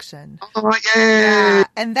collection. Oh, yay! Yeah.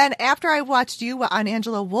 And then after I watched you on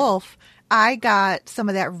Angela Wolf, I got some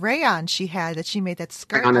of that rayon she had that she made that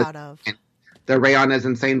skirt out of. The rayon is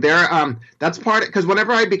insane. That's part, because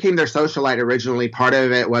whenever I became their socialite originally, part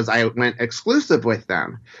of it was I went exclusive with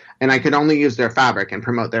them, and I could only use their fabric and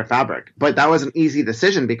promote their fabric. But that was an easy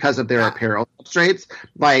decision because of their apparel substrates.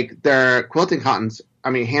 Like their quilting cottons,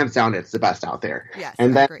 I mean, hands down, it's the best out there. Yes,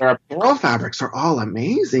 and then their apparel fabrics are all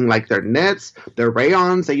amazing. Like their knits, their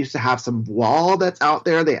rayons. They used to have some wool that's out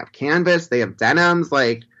there. They have canvas. They have denims.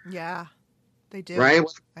 Like, yeah. They do. Right?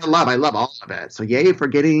 I love all of it. So yay for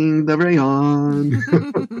getting the rayon.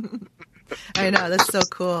 I know, that's so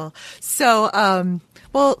cool. So,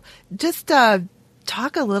 well, just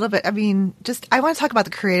talk a little bit. I mean, I want to talk about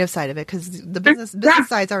the creative side of it, because the business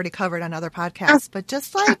side's already covered on other podcasts. But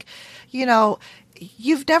just like,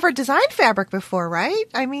 you've never designed fabric before, right?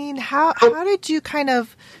 I mean, how did you kind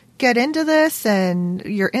of get into this, and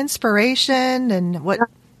your inspiration, and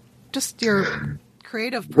just your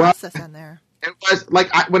creative process in there? It was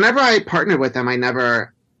like, whenever I partnered with them, I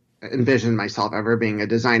never envisioned myself ever being a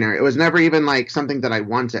designer. It was never even like something that I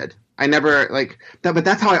wanted. I never like that, but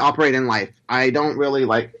that's how I operate in life. I don't really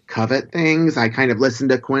like covet things. I kind of listen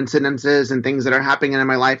to coincidences and things that are happening in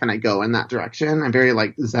my life, and I go in that direction. I'm very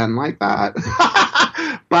like Zen like that.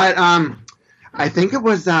 But I think it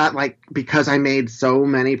was that, like, because I made so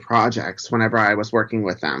many projects whenever I was working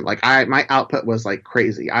with them. Like my output was like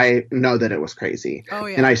crazy. I know that it was crazy. Oh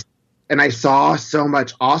yeah. And I saw so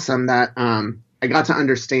much awesome that I got to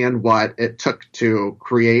understand what it took to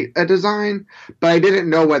create a design, but I didn't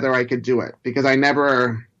know whether I could do it, because I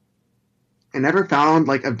never found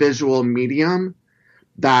like a visual medium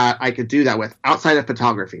that I could do that with outside of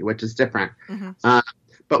photography, which is different. Mm-hmm.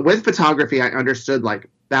 But with photography, I understood like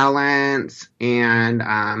balance and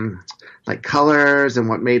like colors and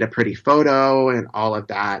what made a pretty photo and all of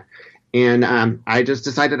that. And I just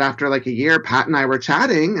decided after like a year, Pat and I were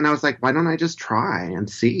chatting, and I was like, why don't I just try and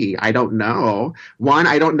see? I don't know. One,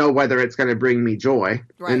 I don't know whether it's going to bring me joy.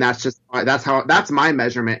 Right. And that's my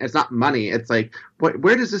measurement. It's not money. It's like,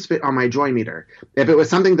 where does this fit on my joy meter? If it was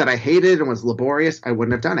something that I hated and was laborious, I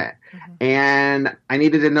wouldn't have done it. Mm-hmm. And I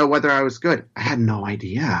needed to know whether I was good. I had no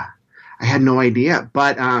idea.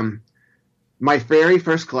 But my very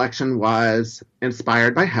first collection was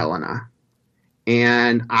inspired by Helena.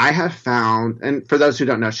 And I have found, and for those who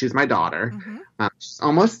don't know, she's my daughter. Mm-hmm. She's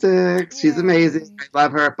almost 6. She's amazing. I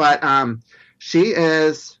love her. But she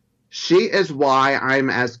is why I'm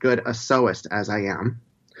as good a sewist as I am.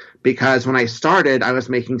 Because when I started, I was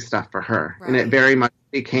making stuff for her. Right. And it very much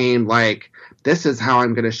became like, this is how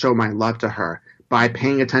I'm going to show my love to her. by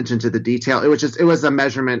paying attention to the detail. It was a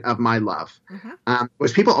measurement of my love,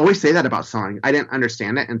 which people always say that about sewing. I didn't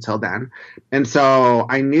understand it until then. And so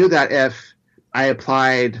I knew that if I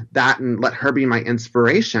applied that and let her be my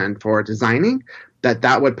inspiration for designing,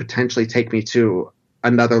 that would potentially take me to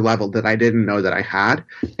another level that I didn't know that I had.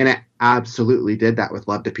 And it absolutely did that with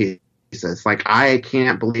Love to Pieces. Like, I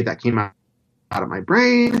can't believe that came out of my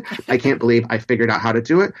brain. I can't believe I figured out how to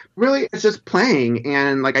do it. Really, it's just playing.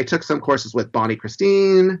 And like, I took some courses with Bonnie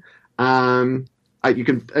Christine. You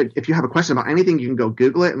can, if you have a question about anything, you can go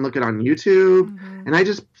Google it and look it on YouTube. And I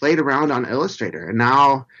just played around on Illustrator. And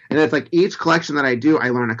it's like each collection that I do,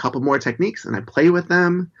 I learn a couple more techniques and I play with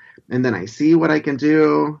them. And then I see what I can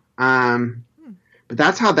do. But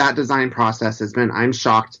that's how that design process has been. I'm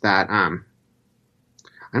shocked I'm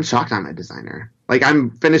a designer. Like,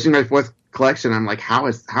 I'm finishing my 4th collection. I'm like, how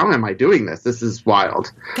am I doing this? This is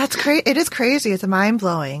wild. That's crazy. It is crazy. It's mind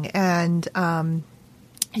blowing. And,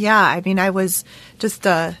 yeah, I mean, I was just,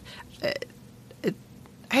 I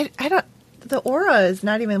don't, the Aura is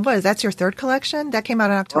not even, that's your 3rd collection? That came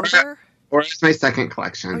out in October? Aura is my 2nd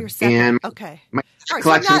collection. Oh, your 2nd. And okay. My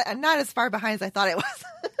collection. So not as far behind as I thought it was.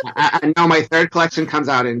 I know my 3rd collection comes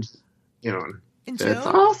out in June. In June? It's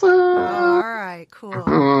awesome. Oh, all right, cool.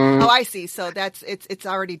 Oh, I see. So it's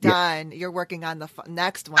already done. Yeah. You're working on the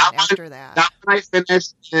next one after that. That one I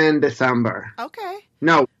finished in December. Okay.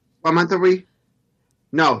 No, what month are we?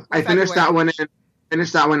 No, I finished that one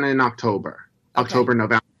in October. Okay. October,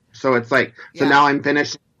 November. So it's like, now I'm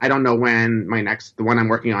finished. I don't know when the one I'm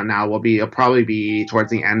working on now will be. It'll probably be towards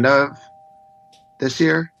the end of this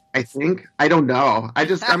year, I think. I don't know.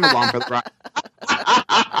 I'm along for the ride.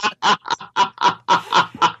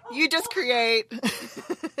 You just create. And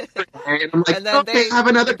I'm like, and then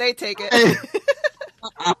they take it.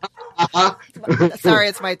 Sorry,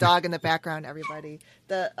 it's my dog in the background, everybody.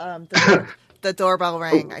 The doorbell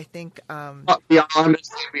rang, I think.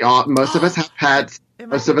 Most of us have pets.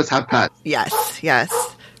 Most of us have pets. Yes.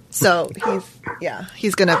 So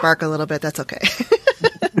he's going to bark a little bit. That's okay.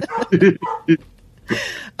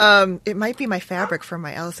 It might be my fabric for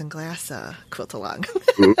my Alison Glass quilt along.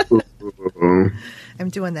 I'm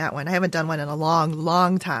doing that one. I haven't done one in a long,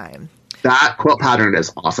 long time. That quilt pattern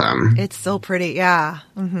is awesome. It's so pretty. Yeah.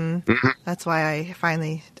 That's why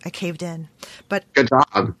I caved in. But good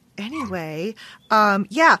job. Anyway,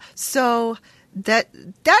 so that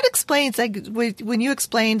explains, like, when you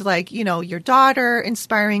explained, like, your daughter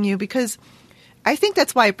inspiring you, because I think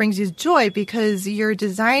that's why it brings you joy, because you're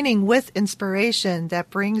designing with inspiration that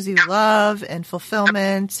brings you love and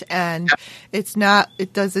fulfillment, and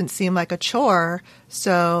it doesn't seem like a chore.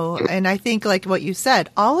 So, and I think, like what you said,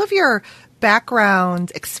 all of your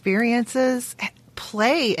background experiences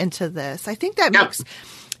play into this. I think that makes,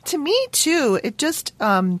 to me too, it just,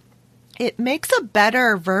 it makes a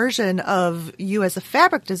better version of you as a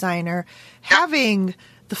fabric designer, having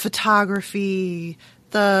the photography,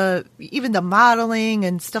 even the modeling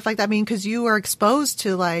and stuff like that. I mean, because you are exposed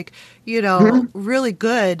to, like, really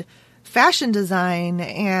good fashion design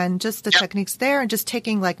and just the techniques there, and just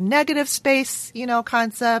taking, like, negative space,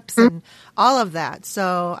 concepts and all of that.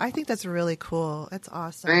 So I think that's really cool. That's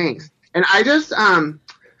awesome. Thanks. And I just,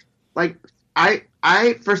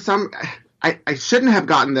 I shouldn't have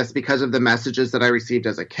gotten this because of the messages that I received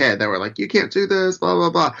as a kid that were like, you can't do this, blah, blah,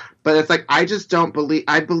 blah. But it's like, I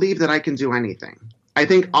believe that I can do anything. I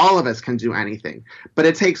think all of us can do anything, but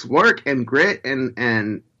it takes work and grit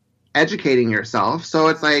and educating yourself. So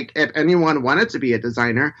it's like, if anyone wanted to be a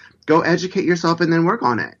designer, go educate yourself and then work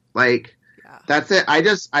on it. Like, that's it.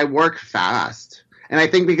 I work fast. And I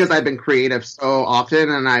think because I've been creative so often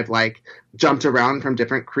and I've, like, jumped around from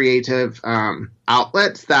different creative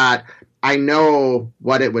outlets, that I know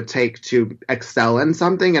what it would take to excel in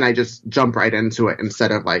something, and I just jump right into it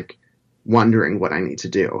instead of, like, wondering what I need to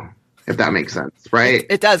do. If that makes sense, right?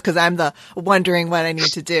 It does, because I'm the wondering what I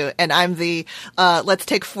need to do. And I'm the, let's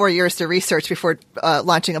take 4 years to research before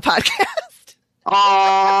launching a podcast.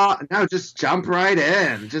 No, just jump right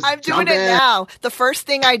in. I'm doing it now. The first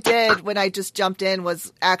thing I did when I just jumped in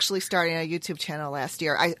was actually starting a YouTube channel last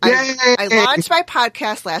year. I launched my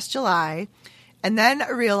podcast last July, and then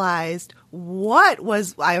realized, what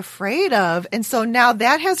was I afraid of? And so now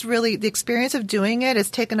that has really, the experience of doing it has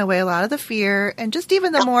taken away a lot of the fear. And just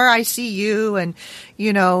even the more I see you and,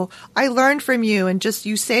 I learned from you, and just,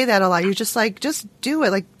 you say that a lot. You're just like, just do it.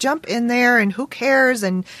 Like, jump in there, and who cares?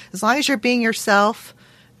 And as long as you're being yourself,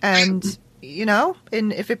 and,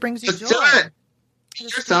 and if it brings you joy. Do it. Be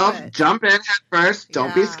yourself. Jump in head first.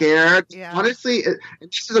 Don't be scared. Yeah. Honestly,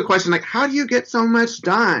 this is a question, like, how do you get so much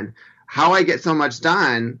done? How I get so much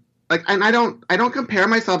done, like, and I don't compare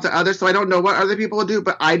myself to others, so I don't know what other people do,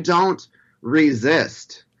 but I don't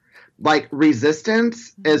resist. Like,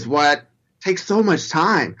 resistance is what takes so much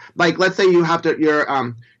time. Like, let's say you have to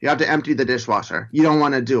empty the dishwasher. You don't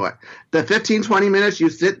want to do it. The 15, 20 minutes you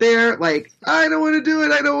sit there, like, I don't want to do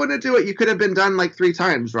it. I don't want to do it. You could have been done like 3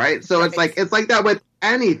 times, right? So it's like that with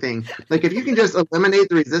anything. Like, if you can just eliminate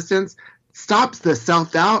the resistance, stop the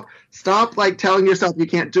self-doubt, stop like telling yourself you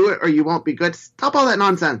can't do it or you won't be good. Stop all that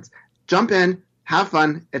nonsense. Jump in, have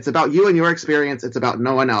fun. It's about you and your experience. It's about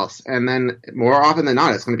no one else. And then more often than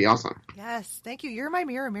not, it's going to be awesome. Yes. Thank you. You're my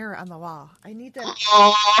mirror on the wall. I need to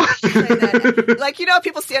say that. Like, you know,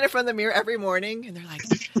 people stand in front of the mirror every morning and they're like,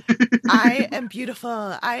 I am beautiful.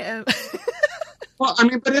 I am. Well, I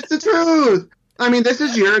mean, but it's the truth. I mean, this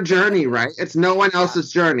is your journey, right? It's no one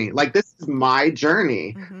else's journey. Like, this is my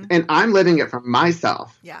journey, and I'm living it for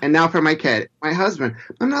myself. Yeah. And now for my kid, my husband,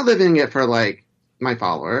 I'm not living it for like my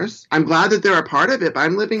followers. I'm glad that they're a part of it, but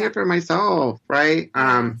I'm living it for myself, right?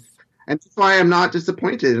 And that's why I'm not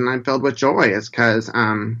disappointed and I'm filled with joy, is because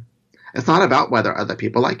it's not about whether other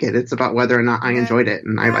people like it. It's about whether or not I enjoyed it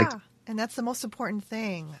and I liked it. And that's the most important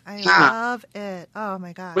thing. I love it. Oh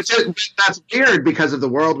my gosh. That's weird because of the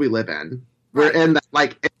world we live in. We're in that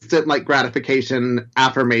like instant like gratification,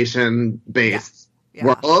 affirmation based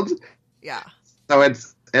world. Yeah. So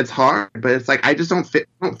it's hard, but it's like I just don't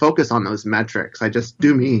focus on those metrics. I just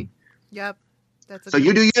do me. Yep. So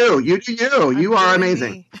you do you. You do you. You are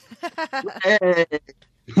amazing.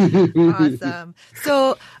 Awesome.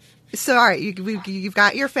 So all right, you've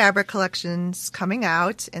got your fabric collections coming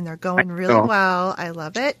out, and they're going really well. I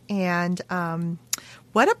love it. And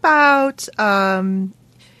what about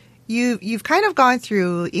you've kind of gone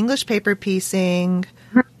through English paper piecing.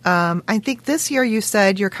 I think this year you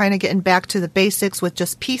said you're kind of getting back to the basics with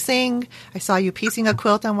just piecing. I saw you piecing a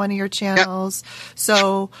quilt on one of your channels. Yep.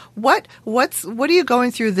 So what are you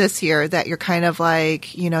going through this year that you're kind of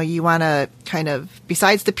like, you know, you want to kind of,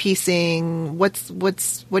 besides the piecing, what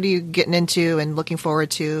are you getting into and looking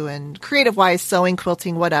forward to, and creative wise, sewing,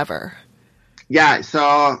 quilting, whatever? Yeah.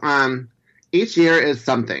 So, each year is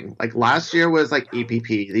something. Like last year was like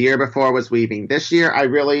EPP. The year before was weaving. This year I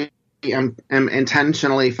really am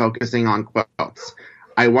intentionally focusing on quilts.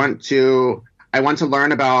 I want to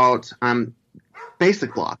learn about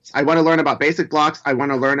basic blocks. I want to learn about basic blocks. I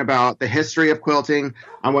want to learn about the history of quilting.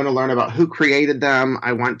 I want to learn about who created them. I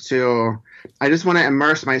just want to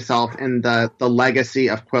immerse myself in the legacy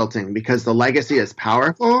of quilting, because the legacy is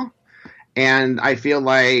powerful. And I feel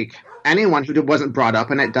like anyone who wasn't brought up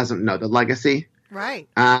in it doesn't know the legacy. Right.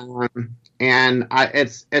 And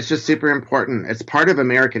it's just super important. It's part of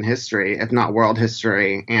American history, if not world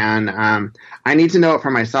history. And I need to know it for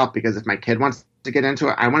myself, because if my kid wants to get into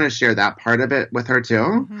it, I want to share that part of it with her too.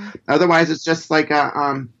 Mm-hmm. Otherwise, it's just like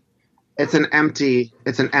it's an empty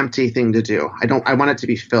thing to do. I want it to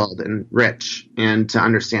be filled and rich, and to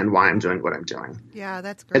understand why I'm doing what I'm doing. Yeah,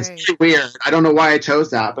 that's great. It's weird. I don't know why I chose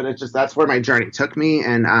that, but that's where my journey took me,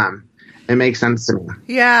 and it makes sense to me.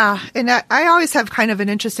 Yeah. And I always have kind of an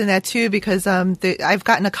interest in that too, because I've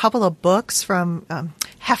gotten a couple of books from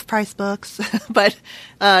half-price books, but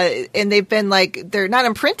and they've been like, they're not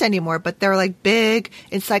in print anymore, but they're like big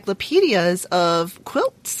encyclopedias of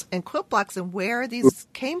quilts and quilt blocks and where these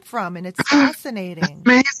came from, and it's fascinating.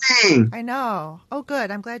 Amazing. I know. Oh, good.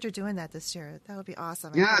 I'm glad you're doing that this year. That would be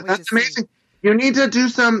awesome. Yeah, that's amazing. You need to do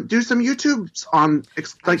some YouTubes on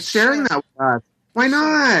like sharing that with us. Why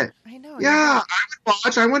not? I know. Yeah, I would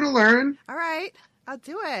watch. I want to learn. All right. I'll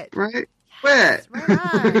do it. Right? Yes, right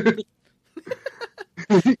on.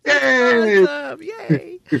 Yay! Awesome.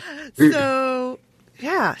 Yay. So,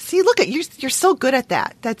 yeah. See, look at you. You're so good at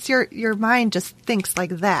that. That's your mind just thinks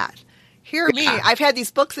like that. Hear me. I've had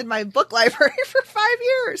these books in my book library for 5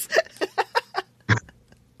 years.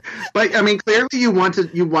 But I mean, clearly you want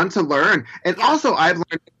to learn. And also I've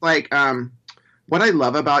learned, like, what I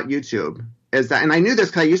love about YouTube is that, and I knew this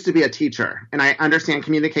because I used to be a teacher and I understand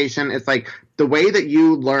communication. It's like the way that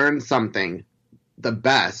you learn something the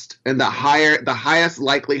best and the highest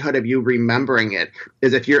likelihood of you remembering it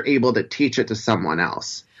is if you're able to teach it to someone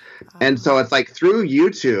else. And so it's like through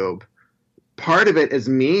YouTube, part of it is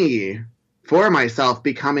me for myself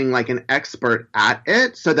becoming like an expert at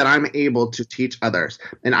it so that I'm able to teach others.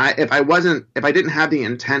 And if I didn't have the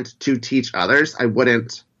intent to teach others, I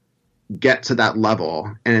wouldn't get to that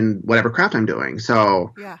level in whatever craft I'm doing.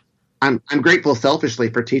 So yeah. I'm grateful selfishly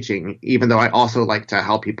for teaching, even though I also like to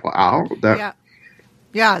help people out.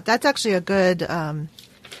 Yeah, that's actually a good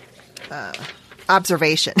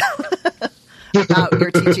observation about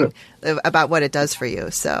your teaching, about what it does for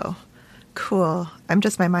you. So cool.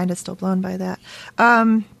 My mind is still blown by that.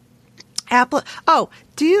 I don't know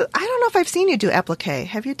if I've seen you do applique.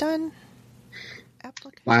 Have you done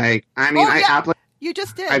applique? Like, I mean, You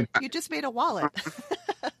just did. You just made a wallet.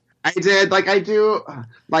 I did. Like, I do,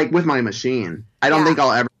 like, with my machine. I don't think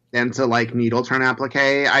I'll ever get into, like, needle turn applique.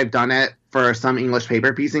 I've done it for some English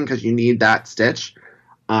paper piecing because you need that stitch.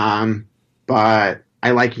 But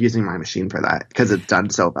I like using my machine for that because it's done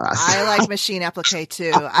so fast. I like machine applique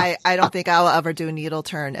too. I don't think I'll ever do needle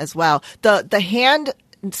turn as well. The hand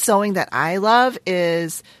sewing that I love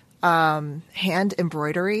is hand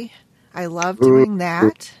embroidery. I love doing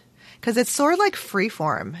that because it's sort of like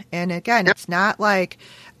freeform. And again, it's not like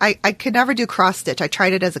I could never do cross stitch. I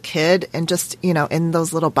tried it as a kid and just, in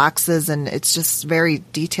those little boxes, and it's just very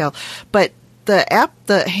detailed. But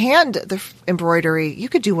the hand embroidery, you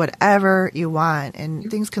could do whatever you want and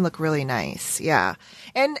things can look really nice. Yeah.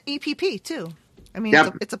 And EPP too. I mean,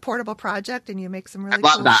 it's a portable project and you make some really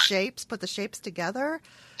cool shapes, put the shapes together.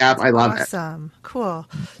 Yep, I love it. Awesome. Cool.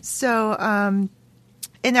 So,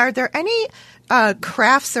 and are there any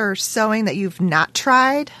crafts or sewing that you've not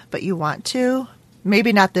tried, but you want to?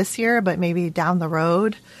 Maybe not this year, but maybe down the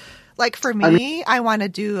road. Like for me, I want to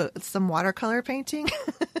do some watercolor painting.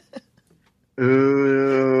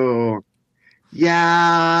 Ooh.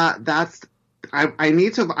 Yeah,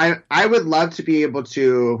 I would love to be able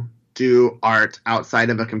to do art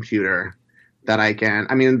outside of a computer that I can.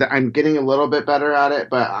 I mean, I'm getting a little bit better at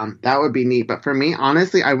it, but that would be neat. But for me,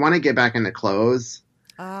 honestly, I want to get back into clothes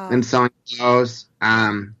and sewing clothes.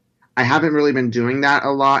 I haven't really been doing that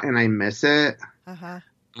a lot, and I miss it.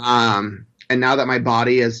 And now that my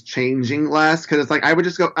body is changing less, because it's like I would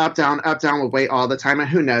just go up, down with weight all the time. And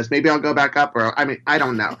who knows? Maybe I'll go back up, or I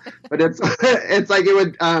don't know. But it's like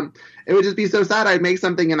it would just be so sad. I'd make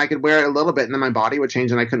something and I could wear it a little bit, and then my body would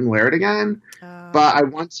change and I couldn't wear it again. But I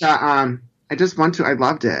want to. I just want to. I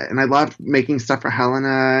loved it, and I loved making stuff for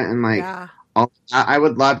Helena and I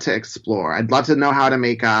would love to explore. I'd love to know how to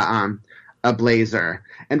make a blazer,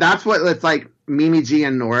 and that's what it's like. Mimi G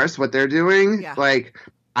and Norris, what they're doing, like.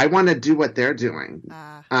 I want to do what they're doing.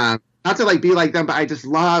 Not to like be like them, but I just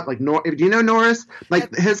love like do you know Norris?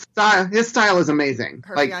 Like his style is amazing.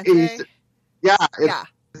 Her like fiance?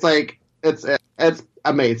 It's like it's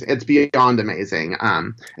amazing. It's beyond amazing.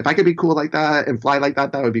 If I could be cool like that and fly like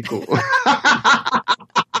that would be cool. I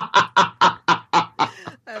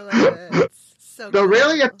love it. So but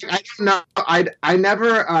really, I don't know. I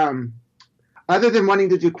never other than wanting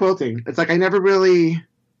to do quilting, it's like I never really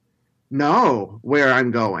know where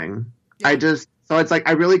I'm going. So it's like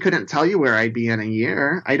I really couldn't tell you where I'd be in a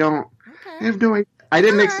year. I have no idea. I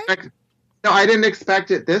didn't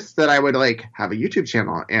expect it that I would like have a YouTube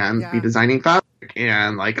channel and be designing fabric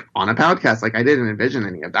and like on a podcast. Like I didn't envision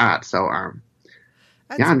any of that. So I'm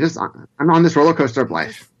on this roller coaster of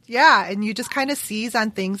life. Yeah, and you just kind of seize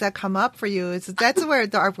on things that come up for you. That's where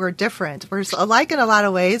we're different. We're alike in a lot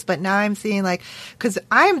of ways, but now I'm seeing because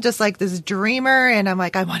I'm just like this dreamer, and I'm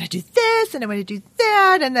like, I want to do this, and I want to do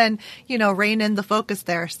that, and then, rein in the focus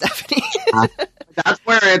there, Stephanie. That's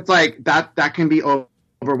where it's like, that can be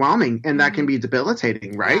overwhelming, and that can be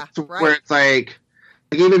debilitating, right? Yeah, right. Where it's like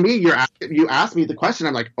even me, you asked me the question,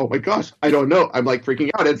 I'm like, oh my gosh, I don't know. I'm like freaking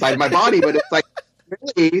out inside my body, but it's like,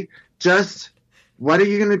 really just... What are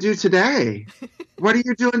you going to do today? What are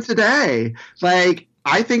you doing today? Like,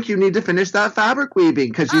 I think you need to finish that fabric weaving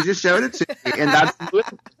because you just showed it to me. And that's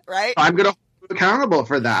right. I'm going to hold you accountable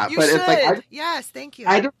for that. It's like, yes, thank you.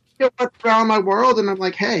 I don't know what's around my world. And I'm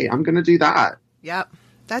like, hey, I'm going to do that. Yep.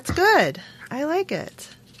 That's good. I like it.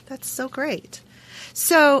 That's so great.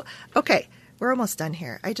 So, okay. We're almost done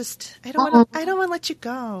here. I don't want to let you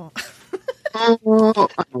go. Oh,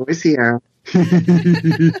 I'm always here.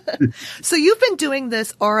 So you've been doing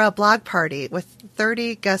this Aura blog party with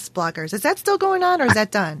 30 guest bloggers. Is that still going on, or is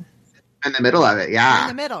that done? In the middle of it, yeah. In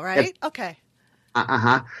the middle, right? Okay.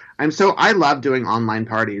 I love doing online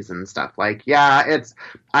parties and stuff. Like, I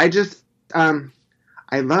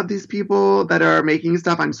love these people that are making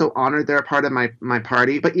stuff. I'm so honored they're a part of my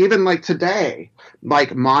party. But even like today,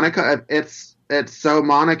 like Monica, it's so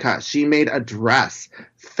Monica. She made a dress.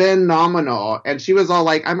 Phenomenal. And she was all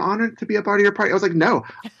like, I'm honored to be a part of your party. I was like, no,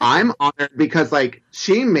 I'm honored because like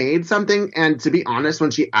she made something. And to be honest,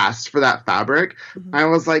 when she asked for that fabric, I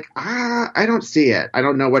was like, I don't see it. I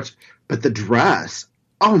don't know but the dress,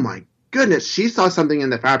 oh my goodness, she saw something in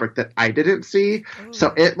the fabric that I didn't see. Ooh.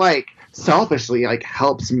 So it like selfishly like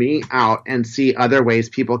helps me out and see other ways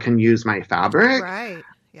people can use my fabric. Right.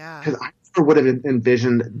 Yeah. Because I never would have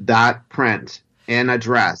envisioned that print in a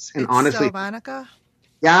dress. And honestly, so Monica?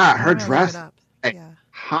 Yeah, her dress,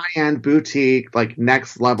 high-end boutique, like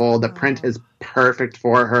next level. The print is perfect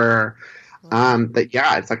for her. That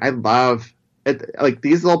yeah, it's like I love it. Like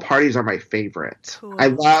these little parties are my favorite. Cool. I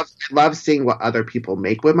love seeing what other people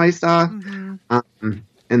make with my stuff. Mm-hmm.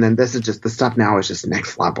 And then this is just the stuff now is just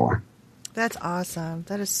next level. That's awesome.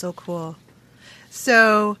 That is so cool.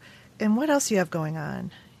 So, and what else do you have going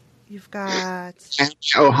on? You've got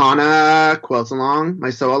Ohana quilts along, my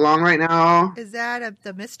sew along right now. Is that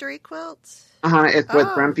the mystery quilt? It's with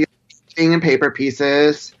Bremfield and paper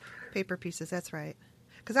pieces. Paper pieces, that's right.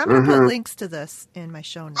 Because I'm going to put links to this in my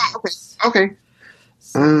show notes. Okay.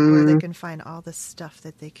 So where they can find all the stuff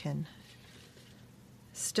that they can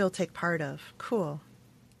still take part of. Cool.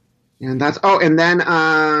 And that's and then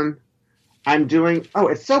I'm doing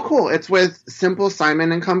it's so cool. It's with Simple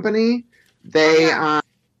Simon and Company. They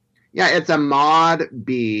it's a Mod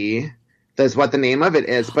Bee. That's what the name of it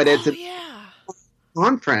is, but it's a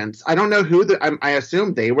conference. I don't know who I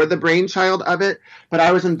assume they were the brainchild of it, but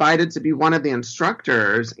I was invited to be one of the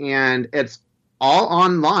instructors, and it's all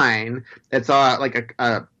online. It's like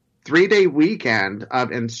a 3-day weekend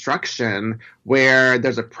of instruction where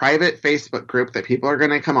there's a private Facebook group that people are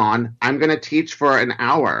going to come on. I'm going to teach for an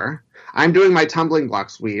hour. I'm doing my tumbling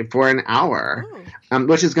blocks weave for an hour,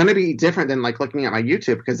 which is going to be different than like looking at my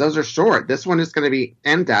YouTube because those are short. This one is going to be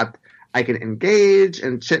in depth. I can engage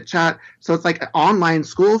and chit chat. So it's like an online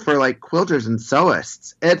school for like quilters and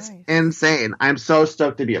sewists. It's insane. I'm so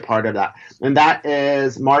stoked to be a part of that. And that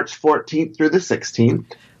is March 14th through the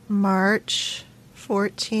 16th. March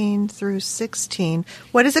 14 through 16.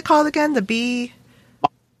 What is it called again? The B?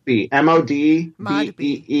 MODBEE.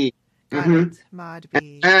 Got it. Mod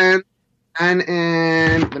B. And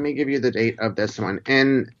let me give you the date of this one.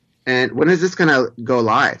 And when is this going to go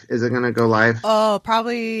live? Is it going to go live? Oh,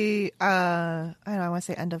 probably, I don't know, I want to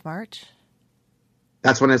say end of March.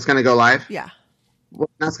 That's when it's going to go live? Yeah. Well,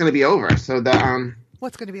 that's going to be over. So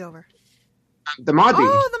what's going to be over? The Mod Bee.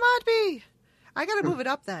 Oh, the Mod Bee. I got to move it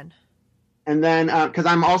up then. And then, because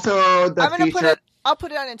I'm also the feature. I'll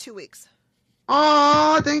put it on in 2 weeks.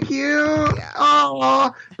 Oh, thank you. Yeah.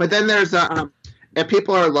 Oh, but then there's if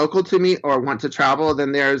people are local to me or want to travel,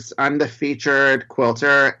 then I'm the featured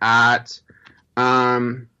quilter at,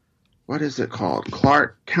 what is it called?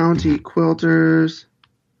 Clark County Quilters.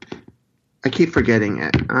 I keep forgetting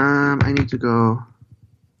it. I need to go.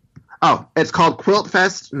 Oh, it's called Quilt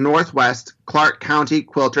Fest Northwest Clark County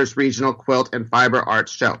Quilters Regional Quilt and Fiber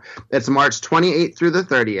Arts Show. It's March 28th through the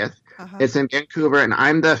 30th. It's in Vancouver, and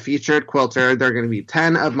I'm the featured quilter. There are going to be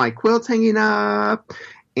 10 of my quilts hanging up.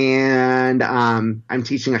 And I'm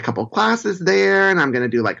teaching a couple classes there, and I'm going to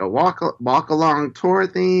do like a walk along tour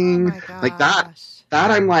thing. Oh my gosh. Like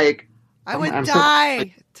that I'm like, I would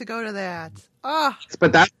die to go to that. Oh.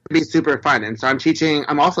 But that's going to be super fun. And so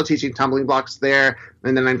I'm also teaching tumbling blocks there,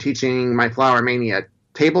 and then I'm teaching my Flower Mania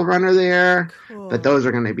table runner there. Cool. But those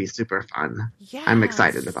are going to be super fun. Yes. I'm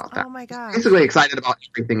excited about that. Oh my gosh. Basically excited about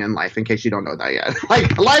everything in life, in case you don't know that yet.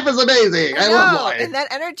 Like, life is amazing. I love life. And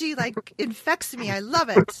that energy like infects me. I love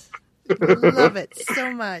it. I love it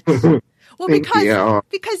so much. Well,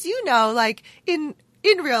 because you know, like in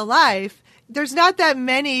real life, there's not that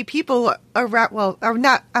many people around,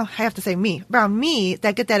 I have to say around me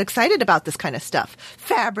that get that excited about this kind of stuff.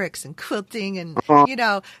 Fabrics and quilting and,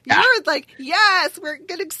 you're like, yes, we're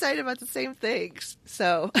getting excited about the same things.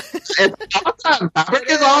 So. It's awesome.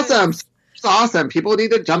 Fabric is awesome. It's awesome. People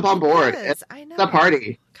need to jump on board. It's a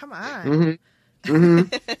party. Come on.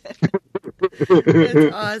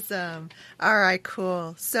 It's awesome. All right,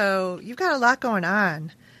 cool. So you've got a lot going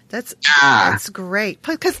on. That's great.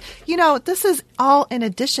 Because, this is all in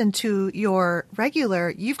addition to you've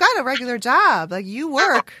got a regular job. Like you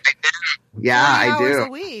work. Yeah, I do. 40 hours a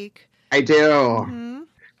week. I do. Mm-hmm.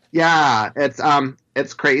 Yeah,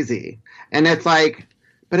 it's crazy. And it's like,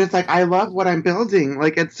 I love what I'm building.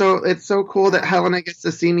 Like, it's so cool that Helena gets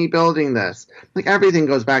to see me building this. Like, everything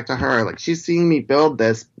goes back to her. Like, she's seeing me build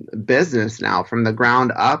this business now from the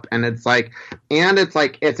ground up. And it's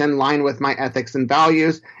in line with my ethics and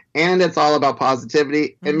values. And it's all about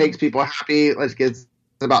positivity. It makes people happy. It's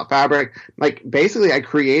about fabric. Like, basically, I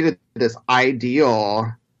created this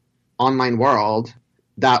ideal online world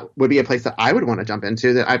that would be a place that I would want to jump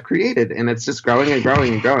into that I've created. And it's just growing and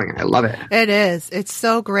growing and growing. And I love it. It is. It's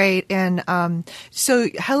so great. And so,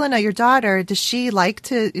 Helena, your daughter, does she want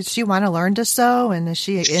to learn to sew? And is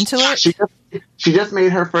she into it? She just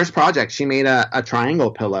made her first project. She made a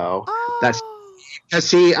triangle pillow.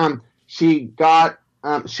 She got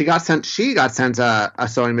sent a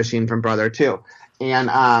sewing machine from brother too.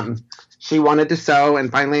 And she wanted to sew,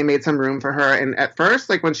 and finally I made some room for her. And at first,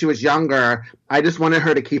 like when she was younger, I just wanted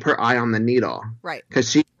her to keep her eye on the needle. Right.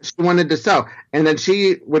 Because she wanted to sew. And then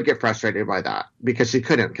she would get frustrated by that because she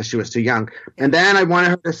couldn't because she was too young. Yeah. And then I wanted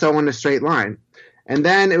her to sew in a straight line. And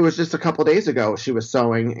then it was just a couple days ago she was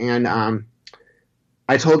sewing, and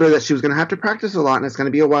I told her that she was going to have to practice a lot and it's going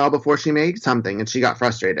to be a while before she made something, and she got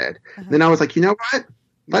frustrated. Then I was like, you know what?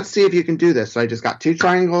 Let's see if you can do this. So I just got 2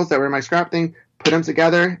 triangles that were in my scrap thing, put them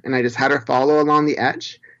together, and I just had her follow along the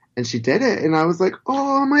edge, and she did it. And I was like,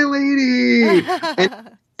 oh, my lady.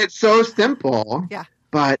 And it's so simple,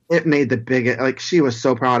 but it made the biggest, like, she was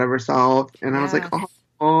so proud of herself. And I was like, oh.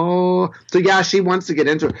 So, yeah, she wants to get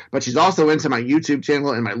into it, but she's also into my YouTube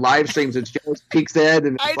channel and my live streams, and she always peeks in.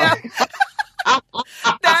 And I know.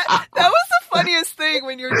 That was the funniest thing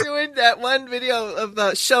when you're doing that one video of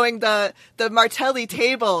the showing the Martelli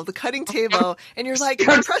table, the cutting table, and you're like,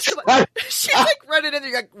 press the button. She's like running in, and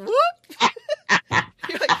you're like, whoop.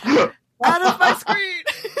 You're like, out of my screen.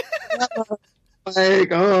 Like,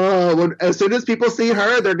 oh, as soon as people see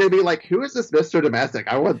her, they're going to be like, who is this Mr. Domestic?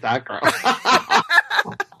 I want that girl.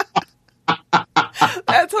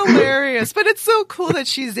 That's hilarious. But it's so cool that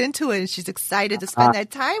she's into it and she's excited to spend that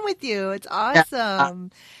time with you. It's awesome.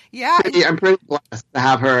 Yeah. I'm pretty blessed to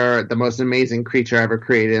have her, the most amazing creature ever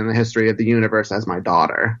created in the history of the universe, as my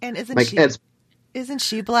daughter. And isn't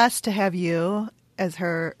she blessed to have you as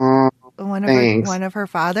her one of her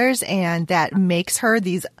fathers, and that makes her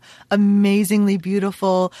these amazingly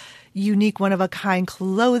beautiful, unique, one of a kind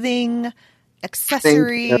clothing,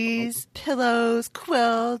 accessories, pillows,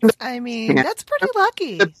 quilts. I mean, that's pretty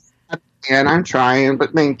lucky. And I'm trying,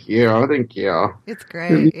 but thank you. It's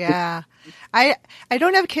great. Yeah. I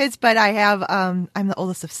don't have kids, but I have, I'm the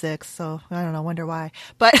oldest of 6, so I don't know, wonder why.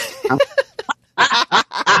 But, but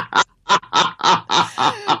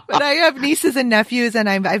I have nieces and nephews, and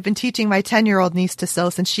I've been teaching my 10-year-old niece to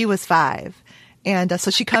sew since she was 5. And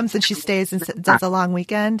so she comes and she stays and does a long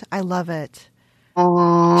weekend. I love it.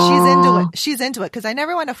 Aww. She's into it because I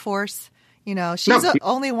never want to force, she's the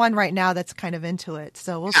only one right now that's kind of into it.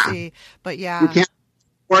 So we'll see. But yeah.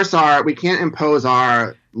 We can't impose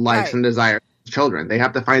our likes and desires to children. They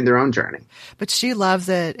have to find their own journey. But she loves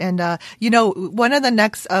it. And, one of the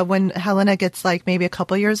next, when Helena gets like maybe a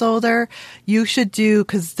couple years older, you should do,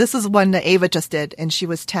 because this is one that Ava just did and she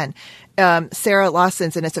was 10. Sarah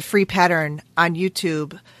Lawson's, and it's a free pattern on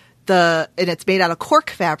YouTube. And it's made out of cork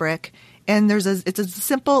fabric. And it's a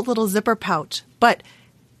simple little zipper pouch, but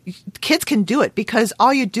kids can do it because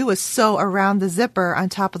all you do is sew around the zipper on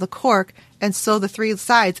top of the cork and sew the 3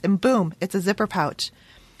 sides, and boom, it's a zipper pouch.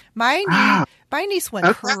 My niece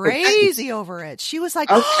went crazy over it. She was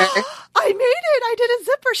like, I made it. I did a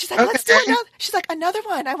zipper. She's like, let's do another. She's like, another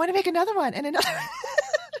one. I want to make another one and another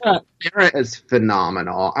one. Sarah is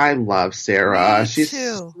phenomenal. I love Sarah. She's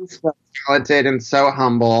so talented and so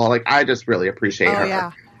humble. Like, I just really appreciate her.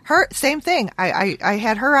 Yeah. Her, same thing. I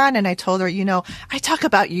had her on and I told her, I talk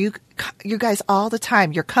about you guys all the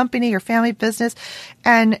time, your company, your family business.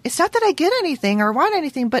 And it's not that I get anything or want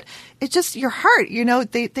anything, but it's just your heart.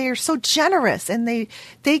 They are so generous and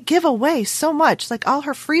they give away so much, like all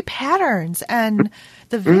her free patterns and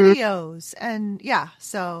the videos. And yeah,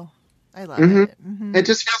 so I love it. Mm-hmm. It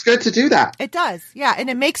just feels good to do that. It does. Yeah. And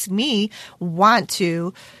it makes me want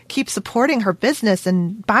to keep supporting her business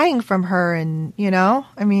and buying from her. And,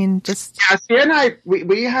 just. Yeah, she and I,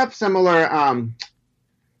 we have similar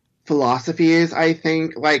philosophies, I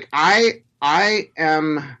think. Like, I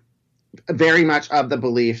am very much of the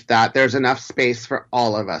belief that there's enough space for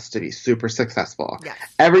all of us to be super successful. Yes.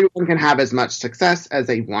 Everyone can have as much success as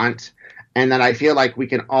they want. And that I feel like we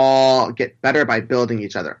can all get better by building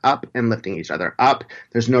each other up and lifting each other up.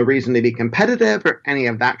 There's no reason to be competitive or any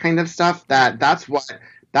of that kind of stuff. That's what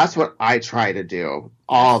I try to do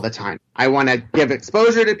all the time. I want to give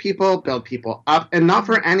exposure to people, build people up, and not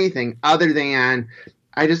for anything other than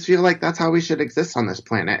I just feel like that's how we should exist on this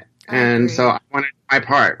planet. And so I want to do my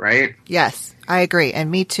part, right? Yes, I agree. And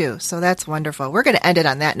me too. So that's wonderful. We're going to end it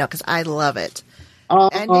on that note because I love it.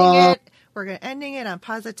 We're ending it on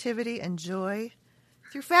positivity and joy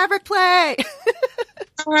through fabric play.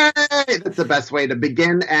 That's the best way to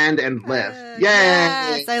begin, end, and live. Yay!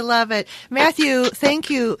 Yes, I love it. Mathew, thank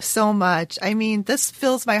you so much. I mean, this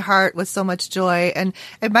fills my heart with so much joy, and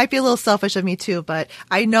it might be a little selfish of me too, but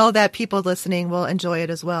I know that people listening will enjoy it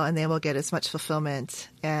as well, and they will get as much fulfillment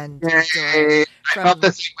and joy. I felt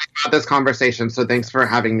the same way about this conversation, so thanks for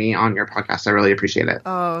having me on your podcast. I really appreciate it.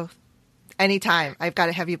 Oh, anytime. I've got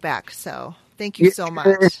to have you back. So thank you so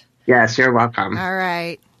much. Yes, you're welcome. All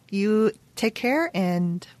right. You take care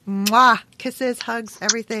and mwah, kisses, hugs,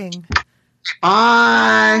 everything. Bye.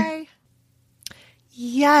 Bye.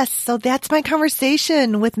 Yes, so that's my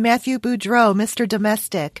conversation with Mathew Boudreaux, Mr.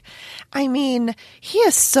 Domestic. I mean, he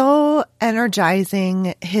is so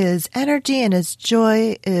energizing. His energy and his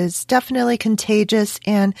joy is definitely contagious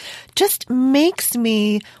and just makes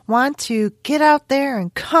me want to get out there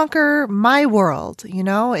and conquer my world. You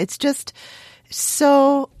know, it's just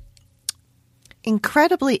so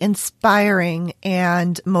incredibly inspiring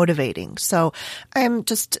and motivating. So I'm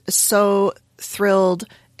just so thrilled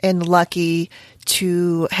and lucky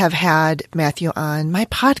to have had Mathew on my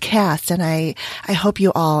podcast, and I hope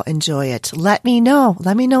you all enjoy it. Let me know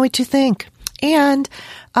what you think. And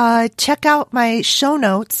check out my show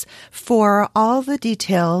notes for all the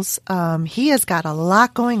details. He has got a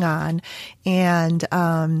lot going on, and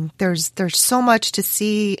there's so much to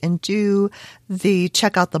see and do.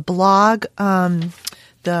 Check out the blog,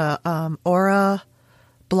 the Aura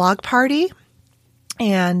blog party,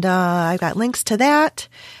 and I've got links to that.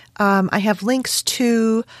 I have links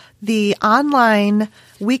to the online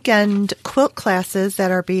weekend quilt classes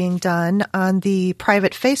that are being done on the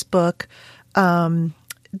private Facebook.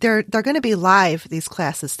 They're going to be live, these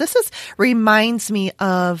classes. Reminds me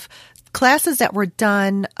of classes that were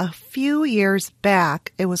done a few years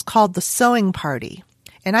back. It was called the Sewing Party.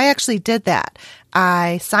 And I actually did that.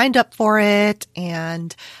 I signed up for it,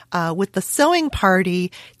 and with the Sewing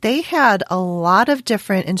Party, they had a lot of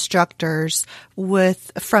different instructors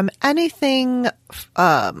from anything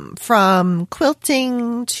from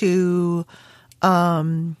quilting to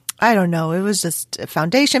I don't know. It was just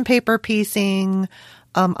foundation paper piecing,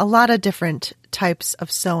 a lot of different types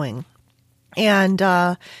of sewing. And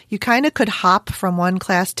you kind of could hop from one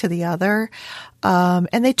class to the other.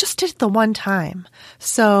 And they just did it the one time.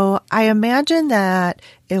 So I imagine that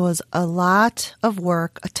it was a lot of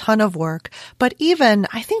work, a ton of work. But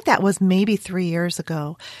I think that was maybe 3 years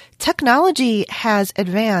ago. Technology has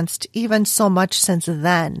advanced even so much since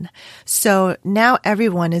then. So now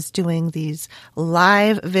everyone is doing these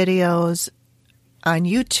live videos on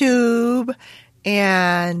YouTube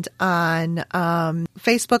and on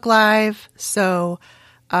Facebook Live. So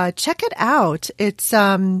check it out. It's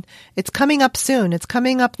coming up soon. It's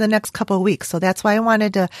coming up the next couple of weeks. So that's why I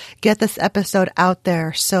wanted to get this episode out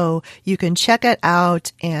there so you can check it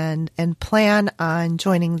out and plan on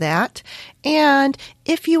joining that. And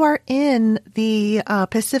if you are in the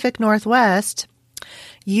Pacific Northwest,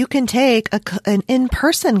 you can take an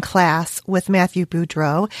in-person class with Mathew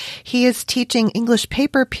Boudreaux. He is teaching English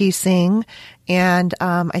paper piecing, and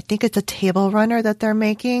I think it's a table runner that they're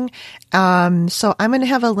making. So I'm going to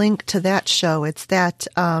have a link to that show. It's that,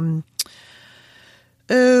 what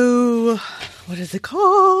is it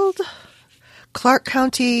called? Clark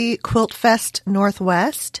County Quilt Fest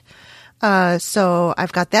Northwest. So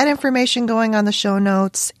I've got that information going on the show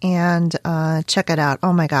notes, and check it out.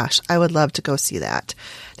 Oh my gosh, I would love to go see that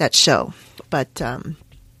show. But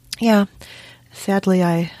yeah, sadly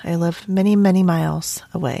I live many, many miles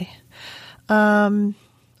away. All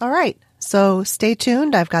right. So stay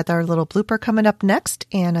tuned. I've got our little blooper coming up next,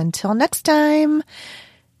 and until next time,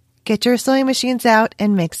 get your sewing machines out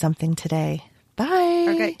and make something today. Bye.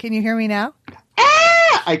 Okay, can you hear me now?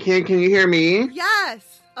 I can. Can you hear me? Yes.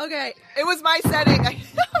 Okay, it was my setting. Oh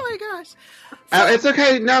my gosh. It's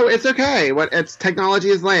okay. No, it's okay. Technology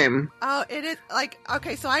is lame. Oh, it is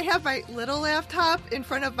okay. So I have my little laptop in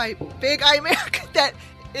front of my big iMac that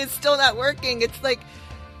is still not working. It's like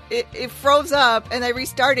it froze up, and I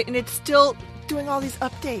restart it, and it's still doing all these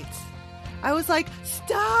updates. I was like,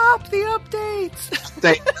 stop the updates.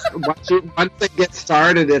 Once they get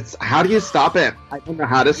started, it's how do you stop it? I don't know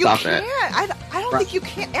how to stop it. I don't think you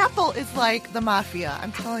can. Apple is like the mafia.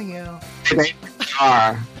 I'm telling you. They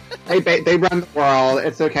are. They run the world.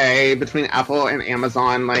 It's okay. Between Apple and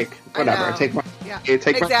Amazon, like whatever. Take my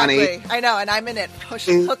money. I know, and I'm in it.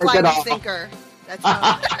 Hook, line, and sinker. That's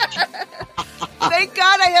how. Thank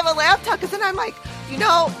God I have a laptop, because then I'm like,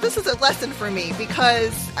 this is a lesson for me,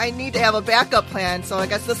 because I need to have a backup plan. So I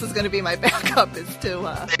guess this is going to be my backup, is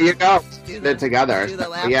to there you go. Do it together. Do the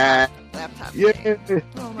laptop. Yeah.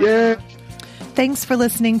 Oh my gosh. Thanks for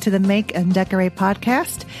listening to the Make and Decorate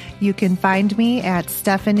podcast. You can find me at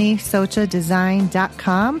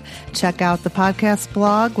stephaniesochadesign.com. Check out the podcast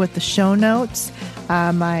blog with the show notes.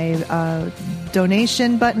 My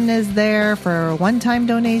donation button is there for a one-time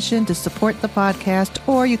donation to support the podcast,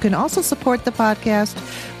 or you can also support the podcast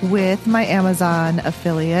with my Amazon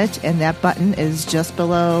affiliate, and that button is just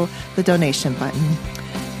below the donation button.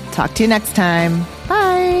 Talk to you next time.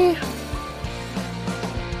 Bye.